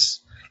 Yes,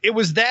 it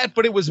was that,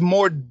 but it was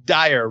more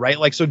dire, right?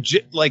 Like, so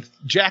like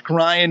Jack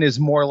Ryan is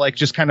more like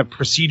just kind of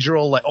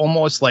procedural, like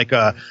almost like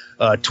a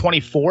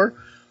 24.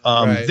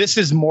 Right. This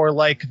is more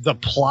like the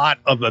plot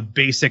of a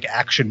basic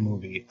action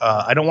movie.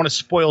 I don't want to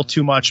spoil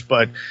too much,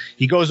 but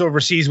he goes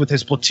overseas with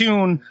his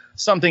platoon.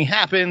 Something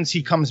happens.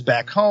 He comes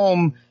back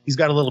home. He's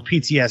got a little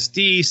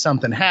PTSD.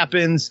 Something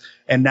happens.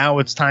 And now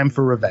it's time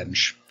for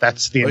revenge.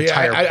 That's the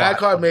entire plot. I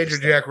caught major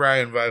Jack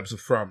Ryan vibes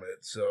from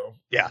it. So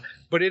yeah,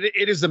 but it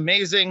is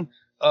amazing.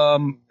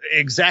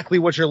 Exactly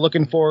what you're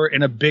looking for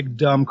in a big,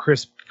 dumb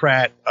Chris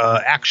Pratt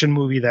action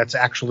movie that's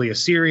actually a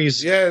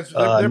series. Yeah, it's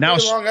they're now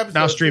long episodes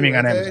now streaming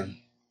on Amazon.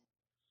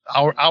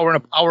 Hour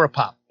a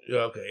pop. Yeah,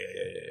 okay,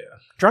 yeah.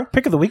 Drunk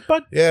pick of the week,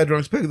 bud? Yeah,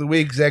 Drunk's pick of the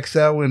week. Zach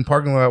Selwyn,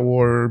 Parking Lot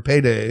War,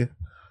 Payday,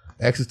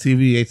 Access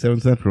TV,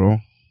 8/7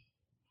 Central.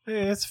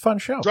 Hey, it's a fun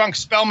show. Drunk,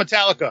 spell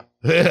Metallica.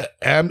 METALICA.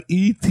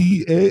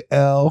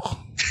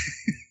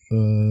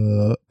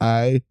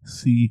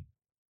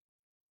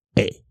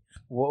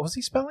 What was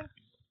he spelling?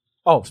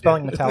 Oh,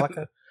 spelling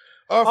Metallica.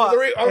 For the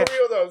real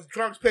though,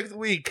 Drunk's pick of the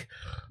week.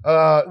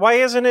 Why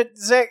isn't it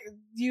Zach?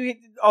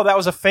 That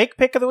was a fake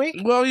pick of the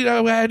week? Well,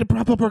 I had to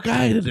prop up our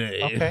guy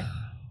today. Okay.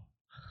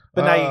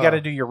 But now you got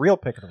to do your real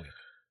pick of the week.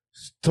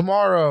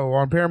 Tomorrow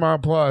on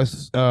Paramount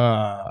Plus,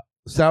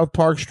 South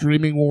Park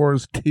Streaming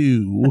Wars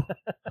 2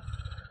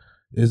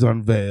 is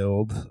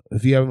unveiled.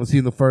 If you haven't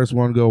seen the first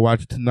one, go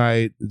watch it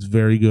tonight. It's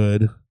very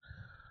good.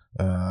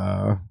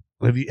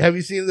 Have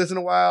you seen this in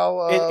a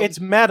while? It's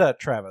meta,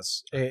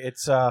 Travis.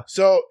 It's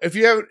so if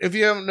you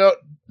haven't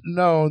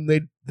known,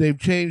 they've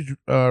changed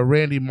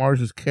Randy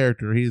Marsh's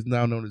character. He's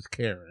now known as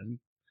Karen.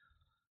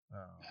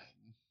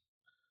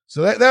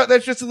 So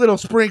that's just a little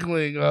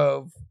sprinkling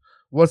of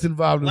what's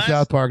involved in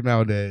South Park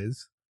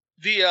nowadays.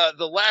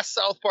 The last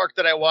South Park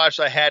that I watched,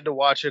 I had to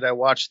watch it. I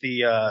watched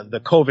the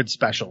COVID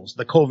specials,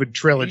 the COVID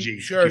trilogy.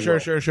 Sure.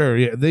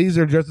 Yeah, these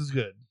are just as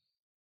good.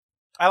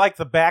 I like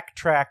the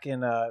backtrack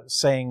in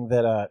saying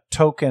that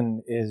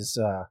Token is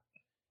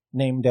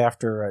named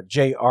after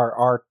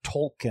J.R.R.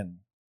 Tolkien,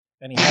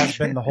 and he has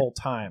been the whole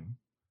time.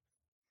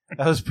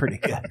 That was pretty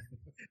good.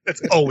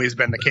 That's always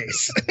been the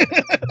case.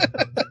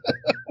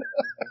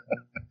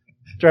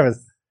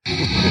 Travis. For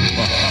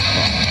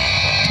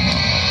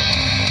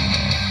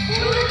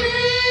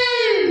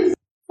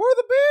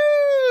the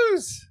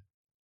booze!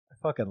 I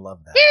fucking love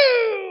that.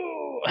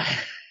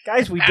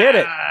 Guys, we did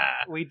it.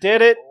 We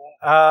did it.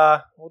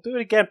 We'll do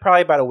it again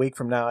probably about a week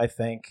from now, I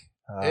think.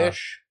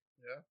 Ish.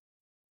 Yeah.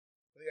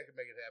 I think I can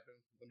make it happen.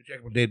 Let me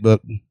check my date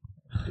book.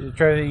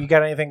 Travis, you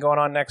got anything going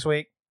on next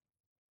week?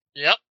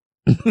 Yep.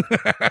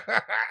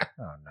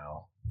 Oh,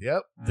 no.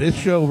 Yep. This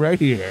show right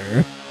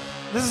here.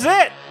 This is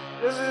it.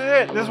 This is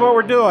it. This is what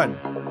we're doing.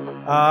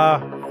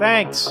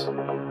 Thanks.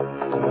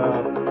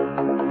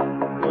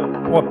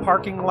 What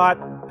parking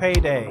lot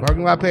payday?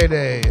 Parking lot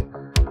payday.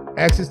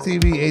 Access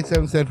TV,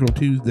 8/7 Central,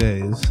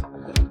 Tuesdays.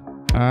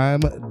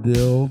 I'm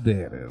Dill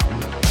Dannon.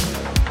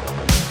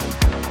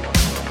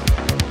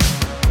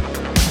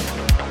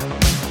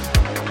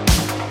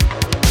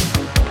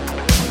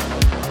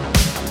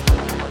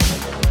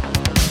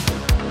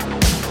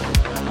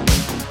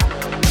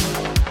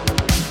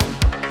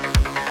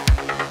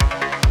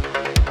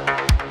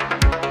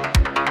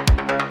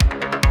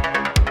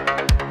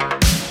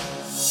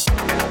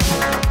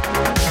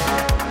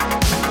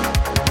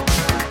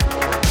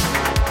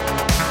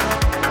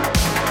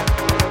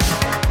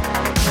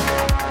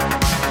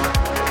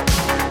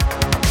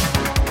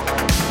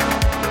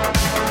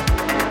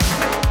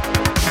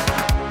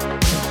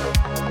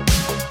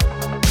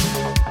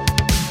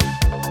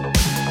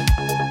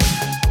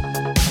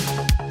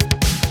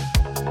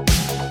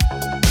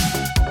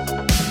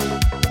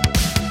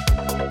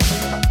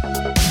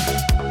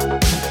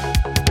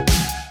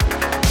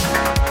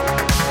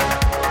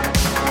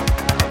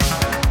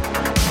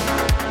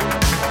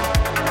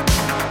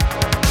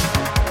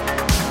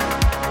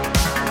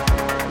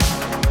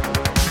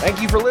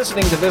 Thank you for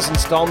listening to this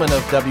installment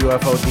of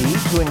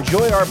WFOD. To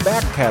enjoy our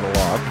back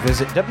catalog,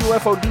 visit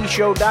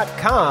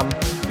WFODshow.com.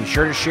 Be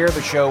sure to share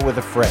the show with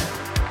a friend.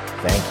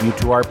 Thank you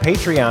to our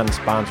Patreon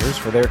sponsors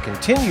for their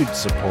continued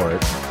support.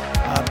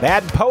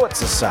 Bad Poet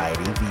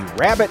Society, the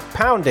Rabbit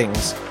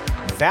Poundings,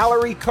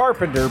 Valerie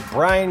Carpenter,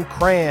 Brian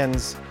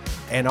Kranz,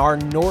 and our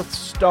North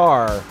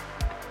Star,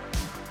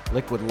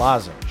 Liquid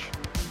Lozenge.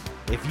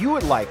 If you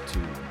would like to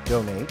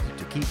donate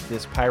to keep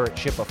this pirate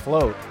ship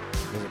afloat,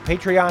 visit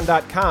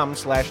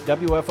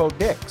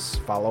patreon.com/WFODix.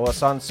 Follow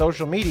us on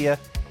social media.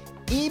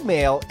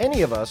 Email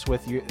any of us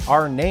with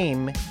our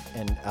name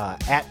and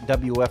at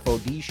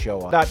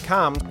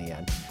WFODshow.com in the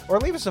end. Or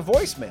leave us a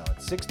voicemail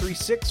at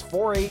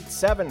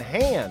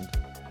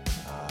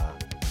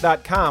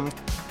 636-487-HAND.com.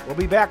 We'll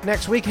be back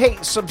next week. Hey,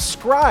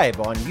 subscribe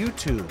on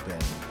YouTube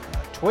and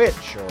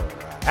Twitch or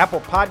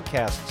Apple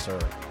Podcasts or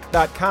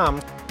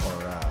 .com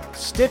or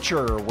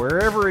Stitcher or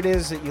wherever it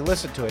is that you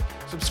listen to it.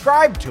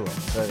 Subscribe to it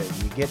so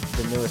that you get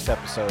the newest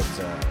episodes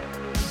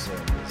as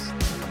soon as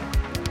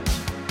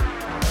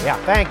yeah,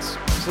 thanks.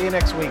 See you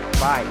next week.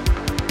 Bye.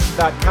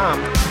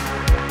 .com.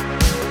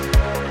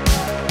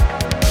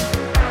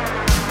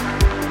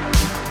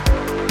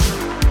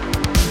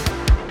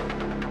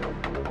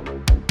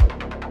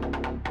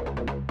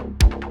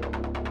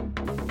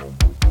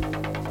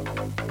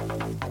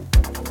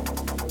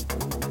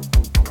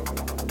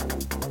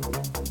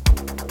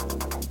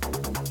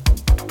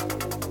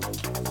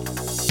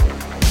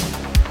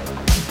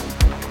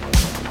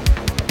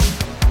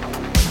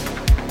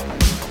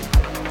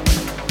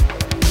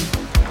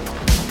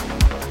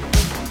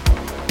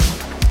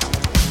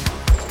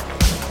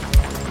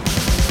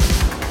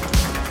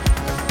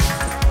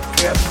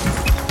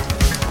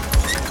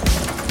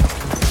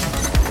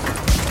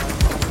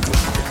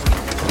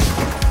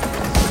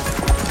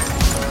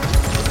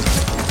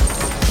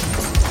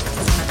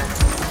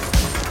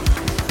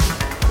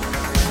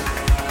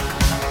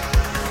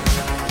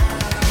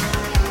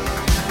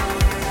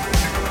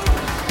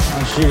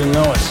 You to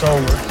know it's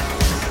over.